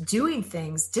adventures, doing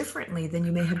things differently than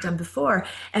you may have done before.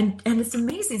 And it's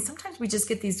amazing. Sometimes we just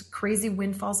get these crazy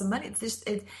windfalls of money.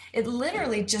 It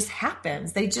literally just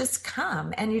happens. They just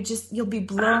come, and you'll be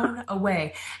blown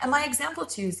away. And my example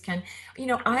too is, Ken,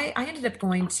 I ended up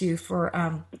going to, for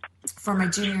my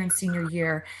junior and senior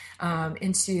year,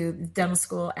 into dental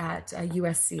school at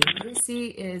USC.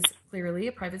 USC is clearly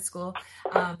a private school,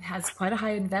 has quite a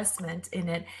high investment in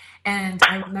it. And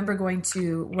I remember going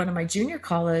to one of my junior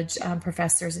college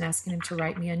professors and asking him to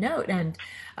write me a note and,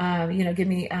 give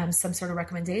me some sort of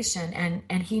recommendation.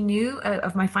 And he knew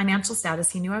of my financial status.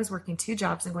 He knew I was working 2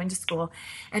 jobs and going to school.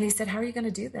 And he said, how are you going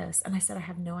to do this? And I said, I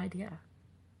have no idea.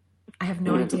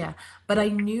 But I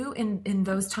knew in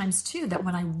those times too, that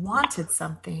when I wanted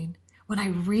something, when I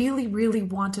really, really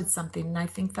wanted something, and I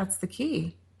think that's the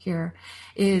key here,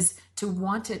 is to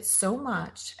want it so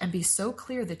much and be so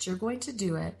clear that you're going to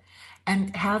do it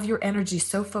and have your energy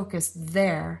so focused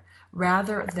there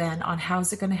rather than on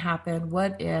how's it going to happen,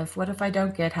 what if I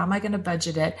don't get, how am I going to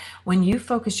budget it? When you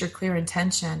focus your clear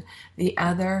intention, the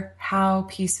other how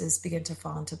pieces begin to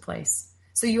fall into place.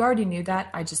 So you already knew that.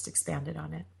 I just expanded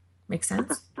on it. Make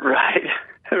sense? Right.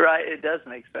 It does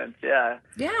make sense. Yeah.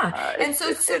 Yeah. And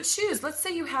so choose. Let's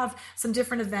say you have some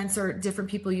different events or different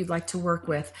people you'd like to work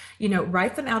with.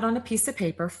 Write them out on a piece of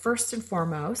paper first and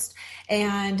foremost,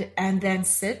 and then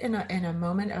sit in a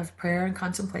moment of prayer and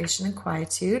contemplation and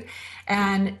quietude,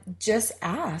 and just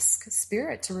ask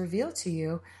Spirit to reveal to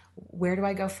you, where do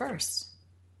I go first?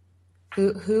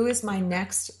 Who is my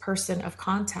next person of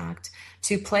contact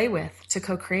to play with, to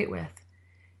co-create with?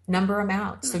 Number them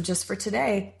out. So just for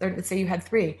today, let's say you had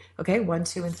 3. Okay, 1,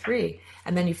 2, and 3.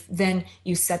 And then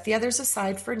you set the others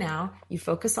aside for now. You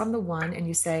focus on the one and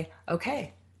you say,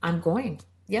 okay, I'm going.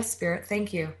 Yes, Spirit,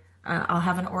 thank you. I'll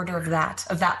have an order of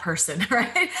that person,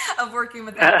 right? Of working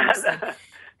with that person.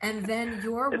 And then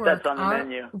your work. That's on the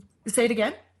menu. Say it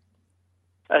again.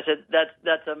 I said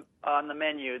that's on the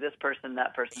menu. This person,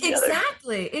 that person, the other.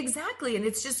 Exactly. And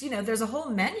it's just, there's a whole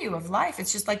menu of life.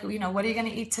 It's just like, what are you going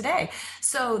to eat today?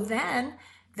 So then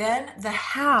the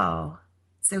how.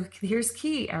 So here's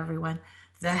key, everyone.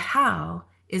 The how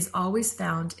is always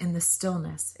found in the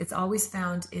stillness. It's always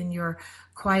found in your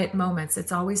quiet moments.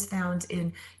 It's always found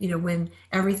in, when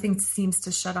everything seems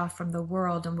to shut off from the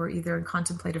world and we're either in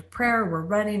contemplative prayer, we're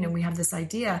running, and we have this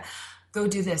idea, go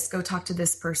do this, go talk to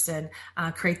this person,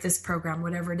 create this program,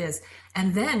 whatever it is.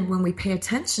 And then when we pay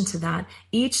attention to that,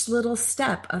 each little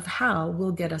step of how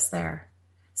will get us there.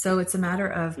 So it's a matter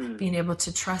of being able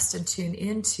to trust and tune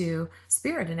into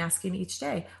Spirit and asking each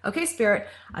day, okay, Spirit,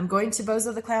 I'm going to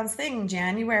Bozo the Clown's thing in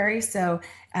January. So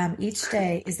each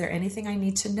day, is there anything I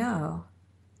need to know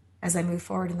as I move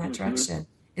forward in that direction?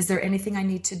 Is there anything I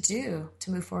need to do to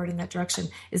move forward in that direction?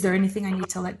 Is there anything I need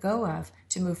to let go of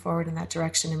to move forward in that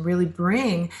direction and really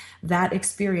bring that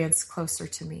experience closer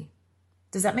to me?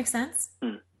 Does that make sense?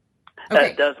 Okay.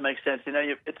 That does make sense.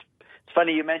 It's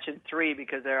funny you mentioned 3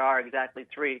 because there are exactly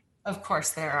 3. Of course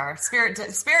there are. Spirit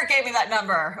gave me that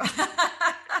number.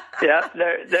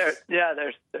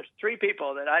 There's 3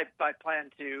 people that I plan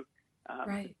to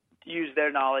use their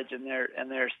knowledge and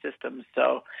their systems.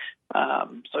 So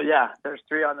there's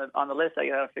 3 on the list. I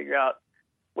got to figure out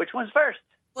which one's first.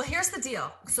 Well, here's the deal.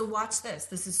 So watch this.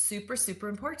 This is super, super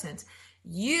important.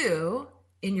 You,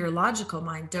 in your logical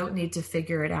mind, don't need to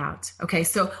figure it out. Okay,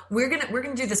 so we're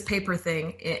gonna do this paper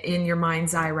thing in your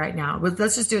mind's eye right now.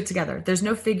 Let's just do it together. There's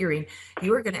no figuring.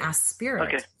 You are going to ask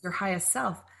Spirit, your highest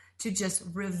self, to just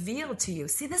reveal to you.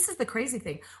 See, this is the crazy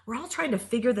thing. We're all trying to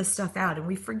figure this stuff out, and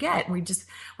we forget. And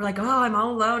we're like, oh, I'm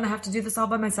all alone. I have to do this all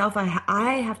by myself.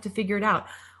 I have to figure it out.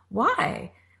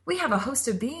 Why? We have a host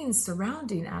of beings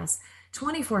surrounding us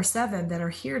 24/7 that are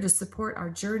here to support our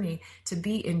journey to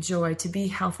be in joy, to be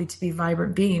healthy, to be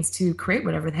vibrant beings, to create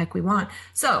whatever the heck we want.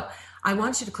 So I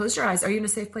want you to close your eyes. Are you in a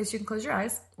safe place you can close your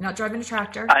eyes? You're not driving a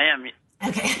tractor? I am.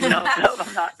 Okay. No,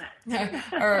 I'm not.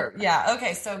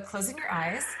 Okay. So closing your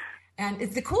eyes. And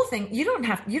the cool thing, you don't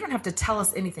have to tell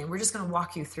us anything. We're just going to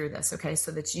walk you through this, okay,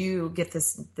 so that you get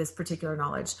this particular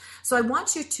knowledge. So I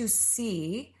want you to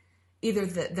see either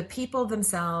the people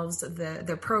themselves,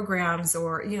 their programs,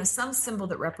 or some symbol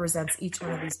that represents each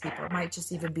one of these people. It might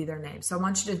just even be their name. So I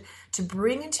want you to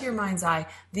bring into your mind's eye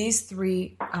these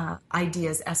 3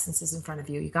 ideas, essences in front of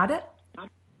you. You got it? Okay.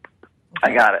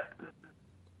 I got it.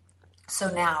 So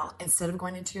now, instead of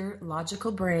going into your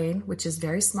logical brain, which is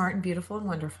very smart and beautiful and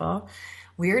wonderful,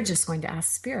 we're just going to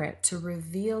ask Spirit to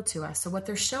reveal to us. So what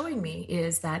they're showing me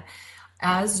is that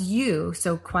as you,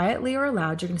 so quietly or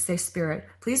aloud, you're going to say, Spirit,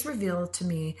 please reveal to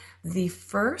me the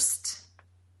first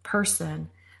person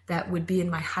that would be in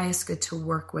my highest good to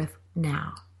work with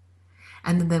now.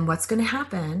 And then what's going to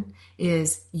happen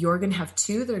is you're going to have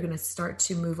 2 that are going to start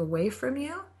to move away from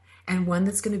you, and 1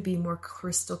 that's going to be more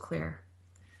crystal clear.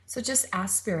 So just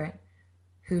ask Spirit,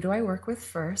 who do I work with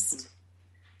first?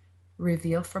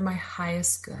 Reveal for my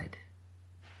highest good.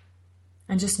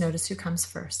 And just notice who comes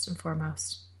first and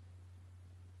foremost.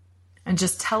 And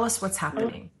just tell us what's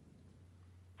happening.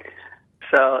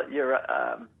 So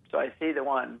so I see the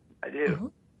one. I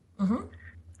do. Mm-hmm.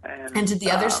 Mm-hmm. And did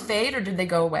the others fade, or did they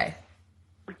go away?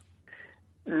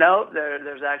 No,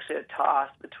 there's actually a toss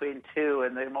between 2,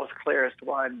 and the most clearest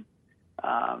one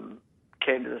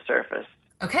came to the surface.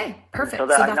 Okay, perfect.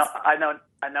 So I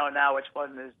know now which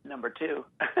one is number 2.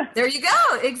 There you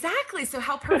go. Exactly. So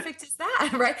how perfect is that,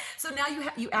 right? So now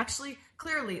you actually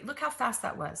clearly look how fast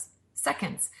that was.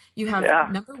 Seconds. You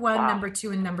have number 1, number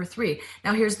 2, and number 3.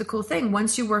 Now here's the cool thing.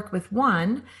 Once you work with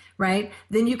 1, right,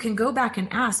 then you can go back and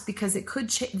ask, because it could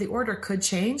the order could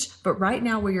change, but right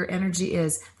now where your energy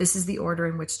is, this is the order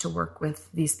in which to work with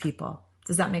these people.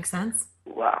 Does that make sense?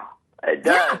 Wow. It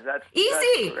does. Yeah. That's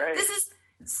easy. Great. This is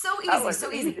so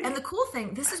easy. And the cool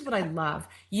thing, this is what I love.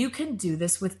 You can do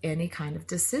this with any kind of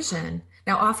decision.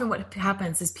 Now, often what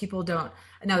happens is people don't.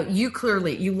 Now, you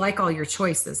like all your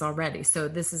choices already, so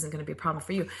this isn't going to be a problem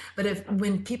for you. But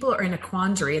when people are in a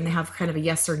quandary and they have kind of a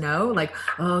yes or no, like,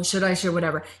 oh, should I,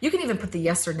 whatever, you can even put the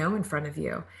yes or no in front of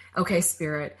you. Okay,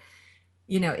 Spirit,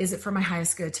 is it for my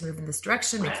highest good to move in this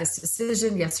direction, make this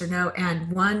decision, yes or no?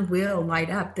 And 1 will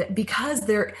light up because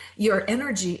your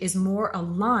energy is more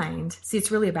aligned. See,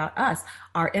 it's really about us.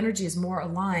 Our energy is more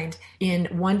aligned in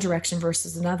one direction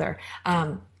versus another.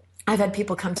 I've had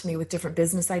people come to me with different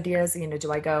business ideas.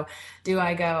 Do I go,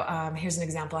 here's an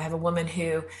example. I have a woman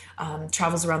who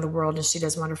travels around the world, and she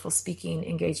does wonderful speaking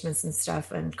engagements and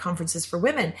stuff and conferences for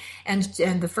women. And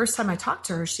the first time I talked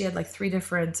to her, she had like 3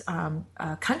 different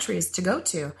countries to go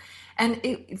to. And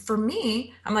for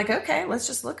me, I'm like, okay, let's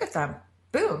just look at them.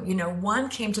 boom, one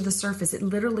came to the surface. It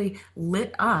literally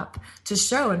lit up to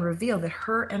show and reveal that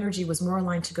her energy was more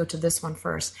aligned to go to this one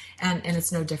first. And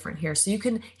it's no different here. So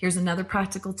here's another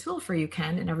practical tool for you,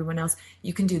 Ken, and everyone else.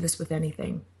 You can do this with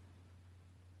anything.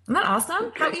 Isn't that awesome?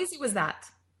 Okay. How easy was that?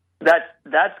 That's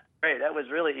great. That was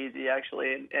really easy,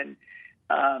 actually. And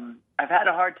I've had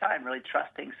a hard time really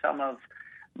trusting some of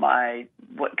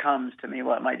what comes to me,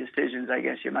 what my decisions, I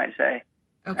guess you might say.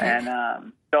 Okay.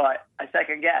 And so I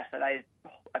second guess, and I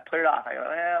put it off. I go,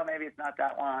 well, maybe it's not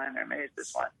that one, or maybe it's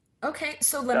this one. Okay,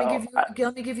 so let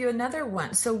me give you another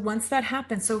one. So once that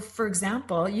happens, so for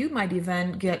example, you might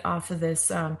even get off of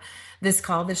this this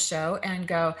show, and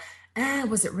go,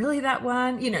 was it really that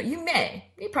one?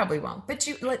 You probably won't, but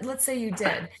let's say you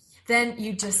did. Then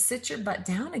you just sit your butt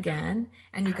down again,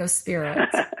 and you go, Spirit,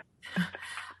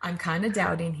 I'm kind of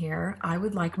doubting here. I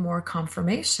would like more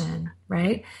confirmation,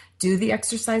 right? Do the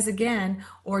exercise again,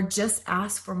 or just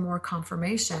ask for more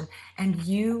confirmation. And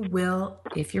you will,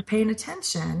 if you're paying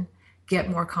attention, get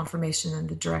more confirmation in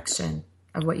the direction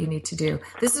of what you need to do.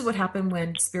 This is what happened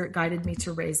when Spirit guided me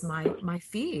to raise my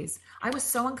fees. I was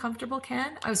so uncomfortable,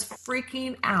 Ken. I was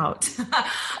freaking out.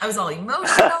 I was all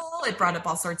emotional. It brought up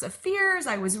all sorts of fears.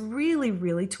 I was really,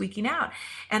 really tweaking out.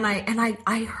 And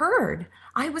I heard,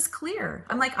 I was clear.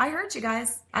 I'm like, I heard you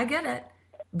guys. I get it,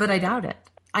 but I doubt it.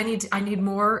 I need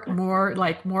more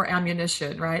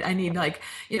ammunition, right? I need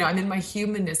I'm in my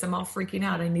humanness. I'm all freaking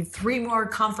out. I need 3 more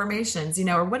confirmations,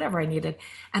 or whatever I needed.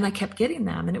 And I kept getting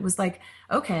them. And it was like,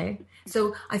 okay.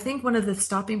 So I think one of the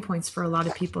stopping points for a lot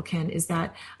of people, Ken, is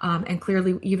that, and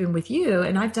clearly even with you,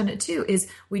 and I've done it too, is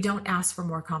we don't ask for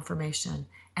more confirmation,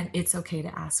 and it's okay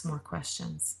to ask more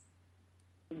questions.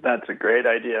 That's a great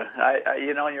idea.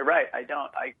 And you're right. I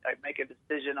make a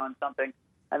decision on something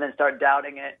and then start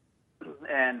doubting it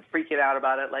and freaking out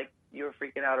about it, like you were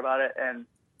freaking out about it. And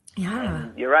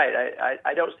you're right.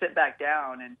 I don't sit back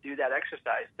down and do that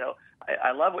exercise. So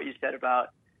I love what you said about,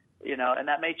 and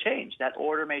that may change. That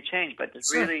order may change, but to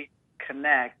really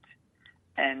connect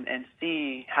and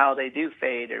see how they do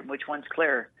fade and which one's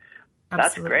clearer.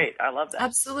 That's great. I love that.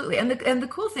 Absolutely. And the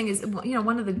cool thing is,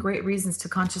 one of the great reasons to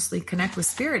consciously connect with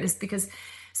Spirit is because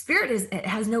Spirit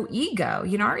has no ego.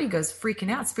 Our ego's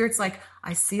freaking out. Spirit's like,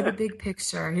 I see the big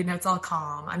picture. It's all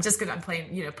calm. I'm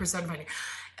playing, personifying.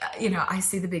 I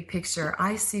see the big picture.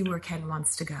 I see where Ken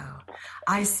wants to go.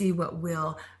 I see what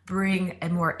will bring a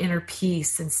more inner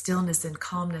peace and stillness and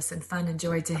calmness and fun and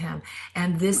joy to him.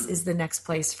 And this is the next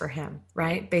place for him,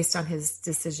 right? Based on his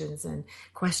decisions and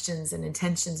questions and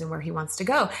intentions and where he wants to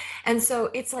go. And so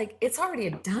it's like, it's already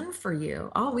done for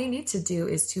you. All we need to do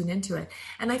is tune into it.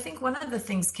 And I think one of the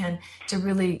things, Ken, to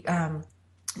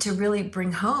really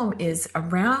bring home is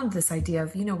around this idea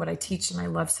of, what I teach and I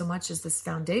love so much is this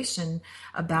foundation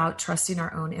about trusting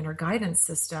our own inner guidance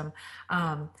system.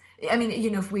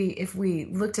 If we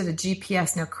looked at a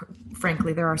GPS, now,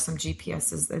 frankly, there are some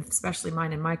GPSs, especially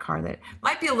mine in my car, that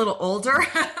might be a little older.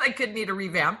 I could need a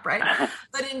revamp, right?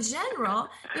 But in general,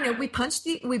 we punch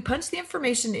the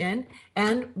information in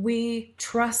and we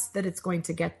trust that it's going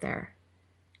to get there.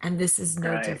 And this is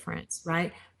no different,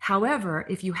 right? However,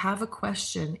 if you have a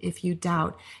question, if you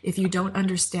doubt, if you don't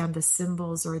understand the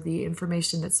symbols or the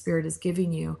information that Spirit is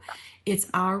giving you, it's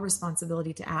our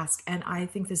responsibility to ask. And I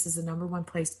think this is the number one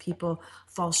place people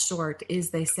fall short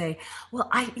is they say, well,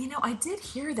 I did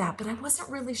hear that, but I wasn't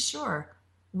really sure.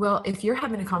 Well, if you're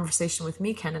having a conversation with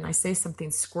me, Ken, and I say something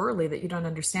squirrely that you don't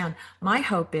understand, my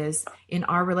hope is in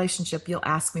our relationship, you'll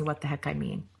ask me what the heck I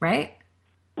mean, right?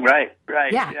 Right.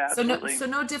 Yeah. So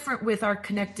no different with our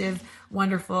connective,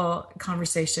 wonderful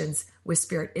conversations with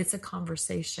Spirit. It's a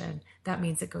conversation. That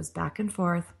means it goes back and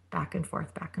forth, back and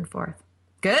forth, back and forth.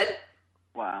 Good?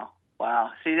 Wow.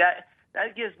 See,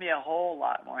 that gives me a whole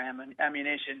lot more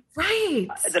ammunition. Right.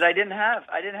 That I didn't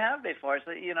have before.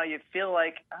 So, you feel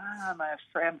like, I'm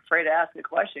afraid to ask a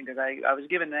question because I was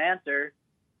given an answer.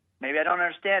 Maybe I don't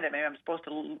understand it. Maybe I'm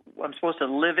supposed to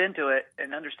live into it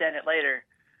and understand it later.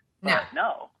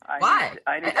 No. Why?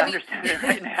 I need to understand it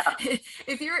right now.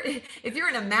 If you're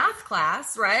in a math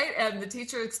class, right, and the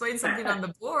teacher explains something on the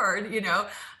board,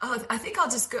 I think I'll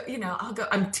just go. I'm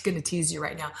going to tease you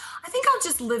right now. I think I'll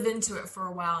just live into it for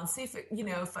a while and see if it,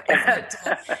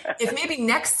 if maybe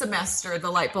next semester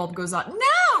the light bulb goes on.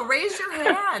 No, raise your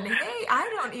hand. Hey,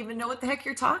 I don't even know what the heck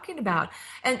you're talking about.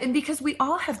 And because we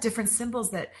all have different symbols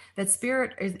that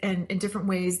Spirit is, and in different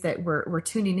ways that we're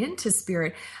tuning into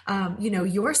Spirit.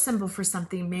 Your symbol for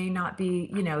something may not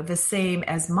be, the same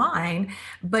as mine,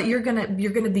 but you're going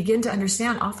to begin to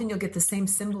understand. Often you'll get the same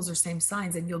symbols or same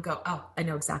signs and you'll go, oh, I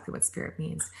know exactly what Spirit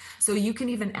means. So you can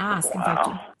even ask, in fact,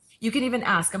 you can even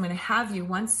ask, I'm going to have you,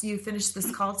 once you finish this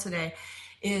call today,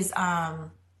 is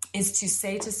to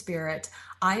say to Spirit,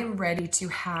 I am ready to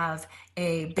have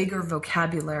a bigger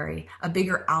vocabulary, a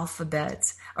bigger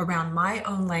alphabet around my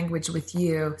own language with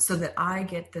you, so that I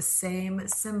get the same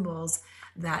symbols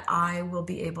that I will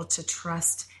be able to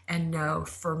trust and know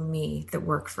for me, that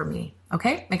work for me.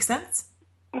 Okay? Makes sense?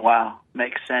 Wow.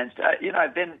 Makes sense.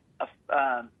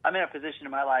 I'm in a position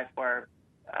in my life where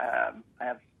I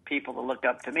have people to look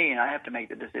up to me, and I have to make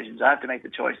the decisions. I have to make the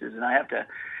choices, and I have to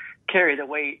carry the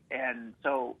weight. And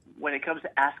so when it comes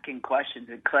to asking questions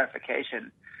and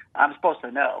clarification, I'm supposed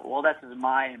to know. Well, that's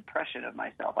my impression of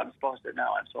myself. I'm supposed to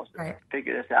know. I'm supposed to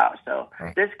figure this out. So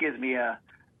this gives me an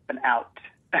out.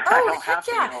 Oh, heck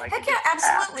yeah,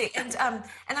 absolutely. And I'm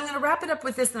going to wrap it up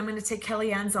with this, and I'm going to take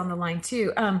Kellyanne's on the line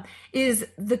too. Is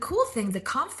the cool thing, the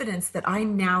confidence that I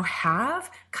now have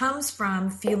comes from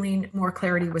feeling more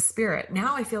clarity with Spirit.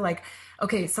 Now I feel like,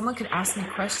 okay, someone could ask me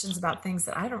questions about things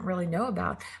that I don't really know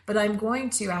about, but I'm going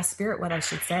to ask Spirit what I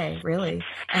should say, really,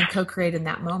 and co-create in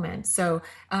that moment. So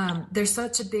there's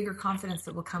such a bigger confidence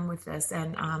that will come with this,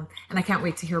 and I can't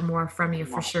wait to hear more from you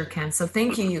for sure, Ken. So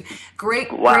thank you. Great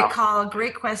call,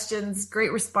 great questions,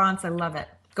 great response. I love it.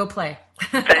 Go play.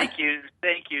 Thank you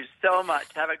so much.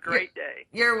 Have a great day.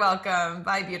 You're welcome.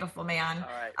 Bye, beautiful man.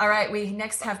 All right. We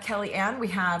next have Kellyanne. We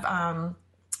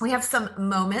have some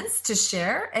moments to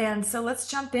share, and so let's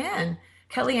jump in.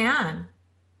 Kellyanne.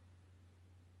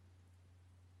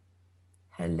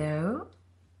 Hello?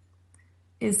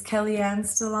 Is Kellyanne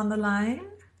still on the line?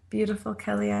 Beautiful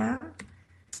Kellyanne.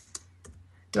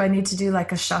 Do I need to do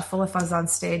like a shuffle? If I was on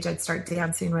stage, I'd start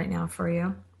dancing right now for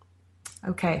you.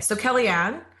 Okay, so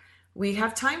Kellyanne, we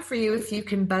have time for you if you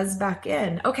can buzz back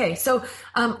in. Okay, so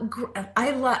I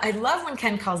love when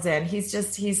Ken calls in.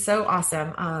 He's so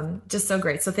awesome, just so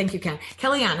great. So thank you, Ken.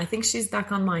 Kellyanne, I think she's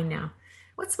back online now.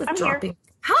 What's with dropping?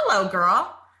 Here. Hello,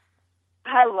 girl.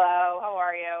 Hello, how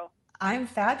are you? I'm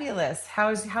fabulous.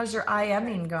 How's your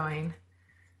IMing going?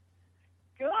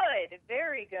 Good,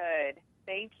 very good.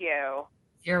 Thank you.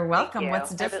 You're welcome. What's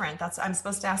different? I'm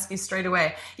supposed to ask you straight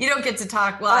away. You don't get to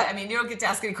talk. Well, I mean, you don't get to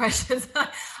ask any questions.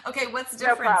 Okay, what's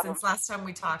different since last time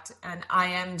we talked and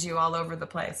IM'd you all over the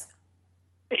place?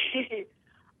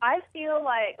 I feel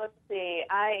like,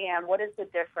 what is the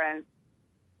difference?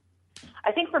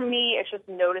 I think for me, it's just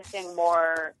noticing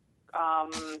more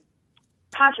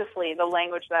consciously the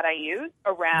language that I use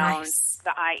around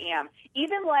the I am.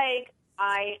 Even like,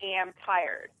 I am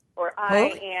tired, or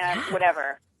I am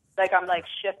whatever. Like, I'm like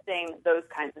shifting those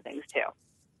kinds of things too.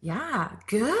 Yeah,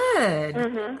 good.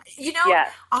 Mm-hmm. You know,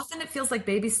 often it feels like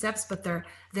baby steps, but they're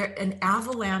an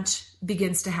avalanche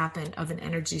begins to happen of an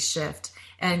energy shift.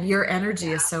 And your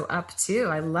energy is so up too.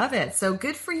 I love it. So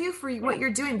good for you for what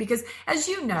you're doing, because as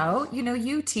you know,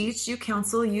 you teach, you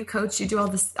counsel, you coach, you do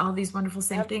all these wonderful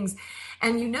same things.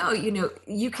 And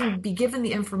you can be given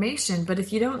the information, but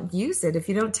if you don't use it, if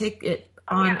you don't take it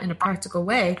on in a practical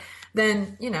way,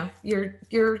 then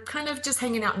you're kind of just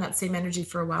hanging out in that same energy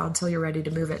for a while until you're ready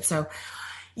to move it. So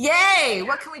yay,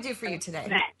 what can we do for you today?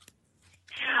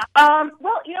 Well, I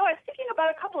was thinking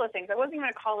about a couple of things. I wasn't going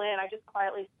to call in. I just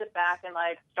quietly sit back and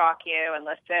like stalk you and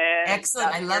listen.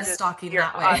 Excellent. I love stalking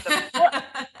that way. Awesome.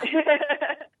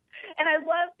 And I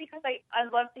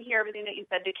love to hear everything that you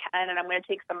said to Ken, and I'm going to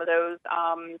take some of those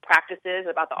practices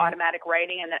about the automatic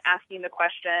writing and then asking the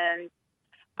questions.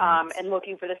 And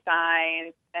looking for the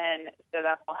signs, and so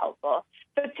that's all helpful.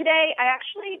 So today, I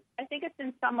think it's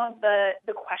in some of the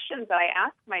questions that I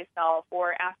ask myself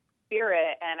or ask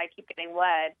Spirit, and I keep getting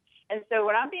led. And so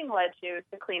what I'm being led to is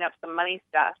to clean up some money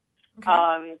stuff,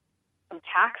 some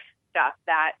tax stuff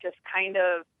that just kind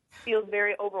of feels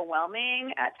very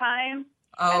overwhelming at times.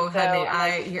 Oh, so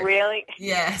honey, really?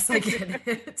 Yes, I get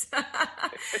it.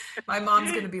 My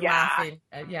mom's going to be laughing.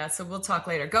 So we'll talk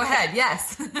later. Go ahead.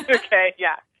 Yes. Okay.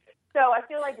 Yeah. So I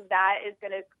feel like that is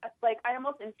going to, I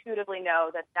almost intuitively know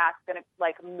that that's going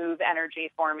to move energy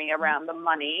for me around the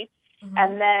money. Mm-hmm.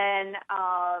 And then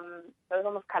so I was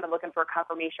almost kind of looking for a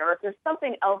confirmation, or if there's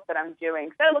something else that I'm doing.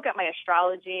 So I look at my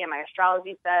astrology, and my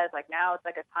astrology says now it's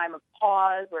like a time of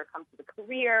pause where it comes to the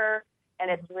career. And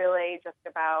it's really just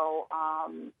about,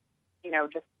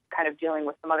 just kind of dealing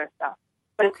with some other stuff.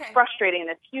 But it's frustrating,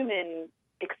 this human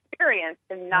experience,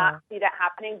 to not see that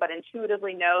happening, but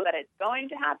intuitively know that it's going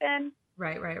to happen.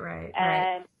 Right.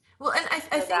 And well, and I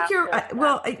think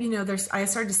I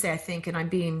started to say I think, and I'm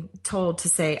being told to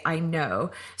say I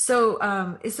know. So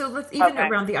let's even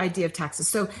around the idea of taxes.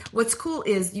 So what's cool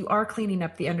is you are cleaning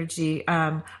up the energy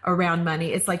around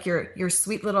money. It's like your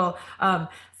sweet little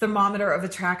thermometer of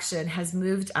attraction has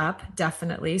moved up,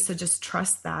 definitely. So just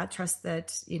trust that,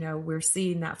 we're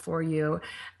seeing that for you.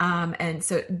 And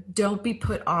so don't be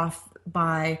put off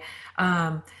by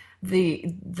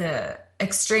the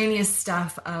extraneous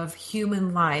stuff of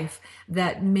human life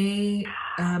that may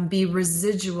be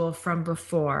residual from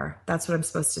before. That's what I'm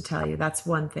supposed to tell you. That's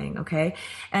one thing, okay?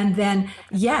 And then,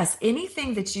 yes,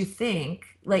 anything that you think,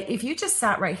 like if you just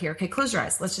sat right here, okay, close your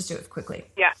eyes. Let's just do it quickly.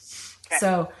 Yeah.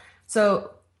 Okay.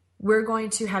 So we're going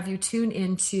to have you tune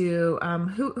into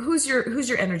who's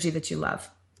your energy that you love?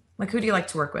 Like, who do you like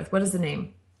to work with? What is the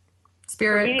name?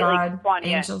 Spirit, God,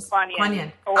 angels? Kuan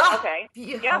Yin. Oh, okay.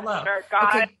 Yeah, hello. Sure.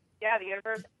 God. Okay. Yeah, the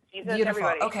universe, Jesus, Beautiful.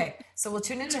 everybody. Okay, so we'll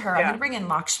tune into her. I'm going to bring in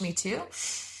Lakshmi too.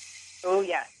 Oh,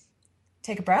 yes.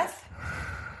 Take a breath.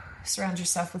 Surround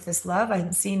yourself with this love.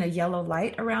 I'm seeing a yellow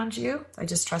light around you. I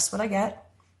just trust what I get.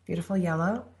 Beautiful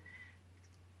yellow.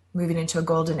 Moving into a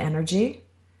golden energy.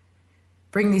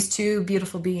 Bring these two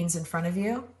beautiful beings in front of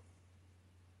you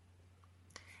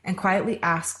and quietly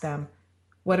ask them,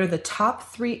 what are the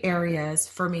top 3 areas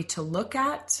for me to look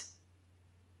at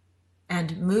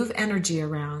and move energy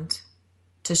around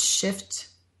to shift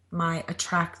my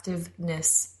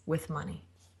attractiveness with money?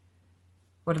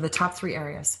 What are the top 3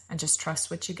 areas? And just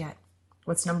trust what you get.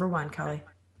 What's number 1, Kelly?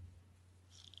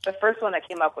 The first one that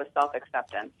came up was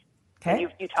self-acceptance. Okay.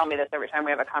 You tell me this every time we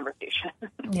have a conversation.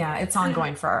 Yeah, it's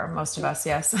ongoing for most of us,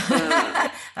 yes.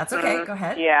 That's okay. Go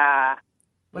ahead. Yeah.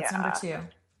 What's number 2?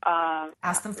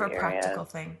 Ask them for a practical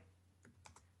thing.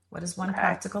 What is one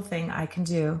practical thing I can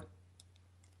do?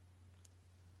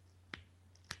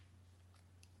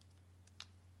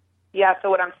 Yeah, so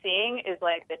what I'm seeing is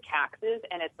like the taxes,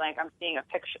 and it's like I'm seeing a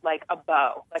picture, like a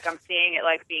bow. Like I'm seeing it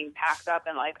like being packed up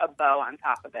and like a bow on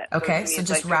top of it. Okay, so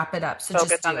just like wrap it up. So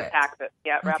focus just do on the taxes.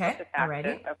 Yeah, wrap up the taxes.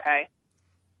 Alrighty. Okay.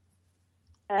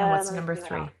 And what's number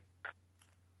 3?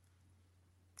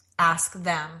 Ask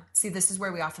them. See, this is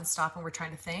where we often stop when we're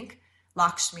trying to think.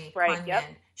 Lakshmi, Kuan Yin,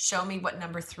 show me what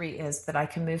number 3 is that I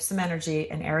can move some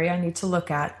energy, an area I need to look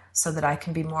at so that I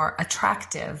can be more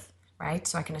attractive, right?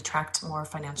 So I can attract more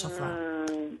financial flow.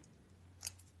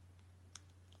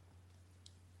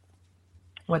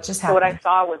 What just happened? So what I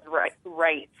saw was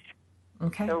write.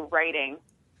 Okay. So writing.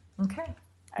 Okay.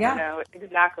 I don't know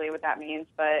exactly what that means,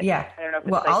 but I don't know if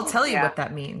it's well, I'll tell you what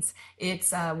that means.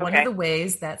 It's one of the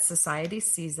ways that society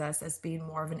sees us as being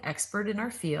more of an expert in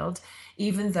our field,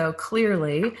 even though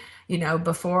clearly,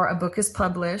 before a book is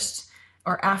published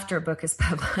or after a book is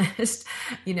published,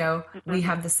 we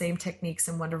have the same techniques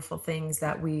and wonderful things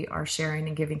that we are sharing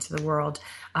and giving to the world.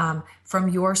 From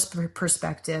your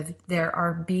perspective, there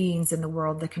are beings in the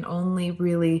world that can only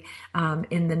really,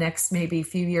 in the next maybe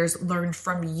few years, learn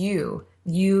from you.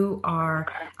 You are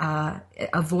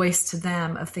a voice to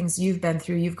them of things you've been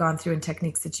through, you've gone through, and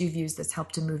techniques that you've used that's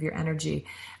helped to move your energy.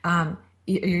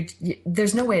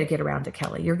 There's no way to get around it,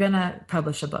 Kelly. You're going to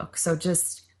publish a book. So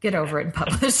just get over it and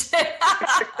publish it.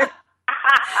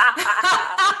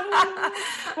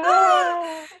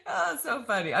 Oh, so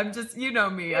funny. I'm just, me.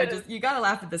 You got to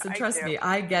laugh at this. And trust me,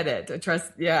 I get it.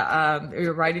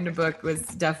 Writing a book was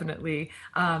definitely...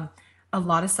 a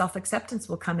lot of self-acceptance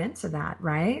will come into that,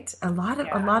 right? A lot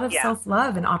of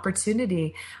self-love and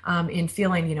opportunity in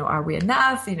feeling, are we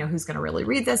enough? Who's going to really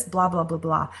read this? Blah, blah, blah,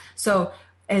 blah. So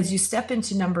as you step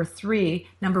into number 3,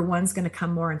 number 1's going to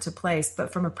come more into place.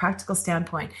 But from a practical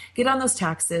standpoint, get on those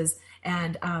taxes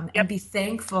and be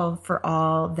thankful for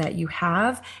all that you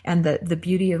have and the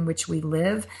beauty in which we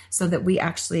live, so that we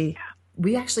actually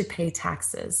pay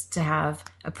taxes to have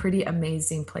a pretty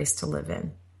amazing place to live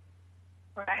in.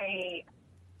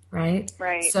 Right.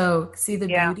 So see the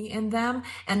beauty in them.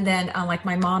 And then like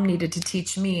my mom needed to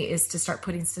teach me is to start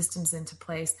putting systems into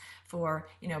place for,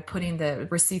 putting the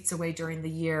receipts away during the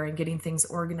year and getting things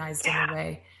organized in a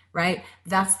way, right?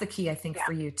 That's the key, I think,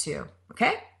 for you too.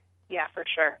 Okay? Yeah, for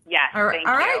sure. Yeah. All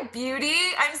right, beauty.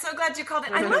 I'm so glad you called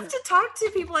in. I love to talk to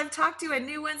people I've talked to and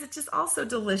new ones. It's just also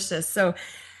delicious. So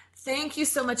thank you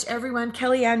so much, everyone.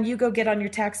 Kellyanne, you go get on your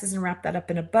taxes and wrap that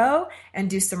up in a bow and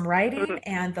do some writing,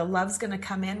 and the love's going to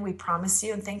come in. We promise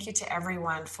you. And thank you to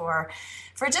everyone for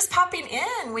just popping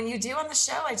in when you do on the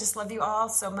show. I just love you all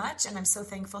so much, and I'm so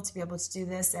thankful to be able to do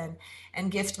this and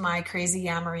gift my crazy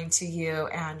yammering to you,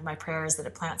 and my prayer is that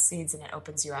it plants seeds and it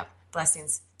opens you up.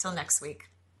 Blessings. Till next week.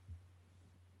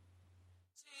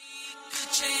 Take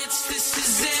a chance, this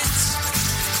is it.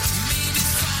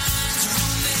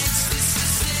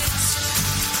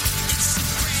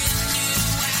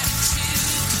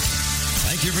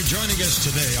 Thank you for joining us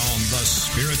today on The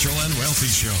Spiritual and Wealthy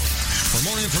Show. For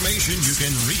more information, you can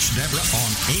reach Deborah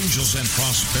on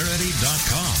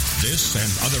angelsandprosperity.com. This and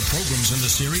other programs in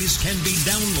the series can be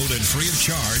downloaded free of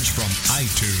charge from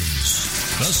iTunes.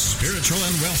 The Spiritual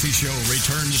and Wealthy Show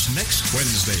returns next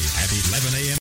Wednesday at 11 a.m.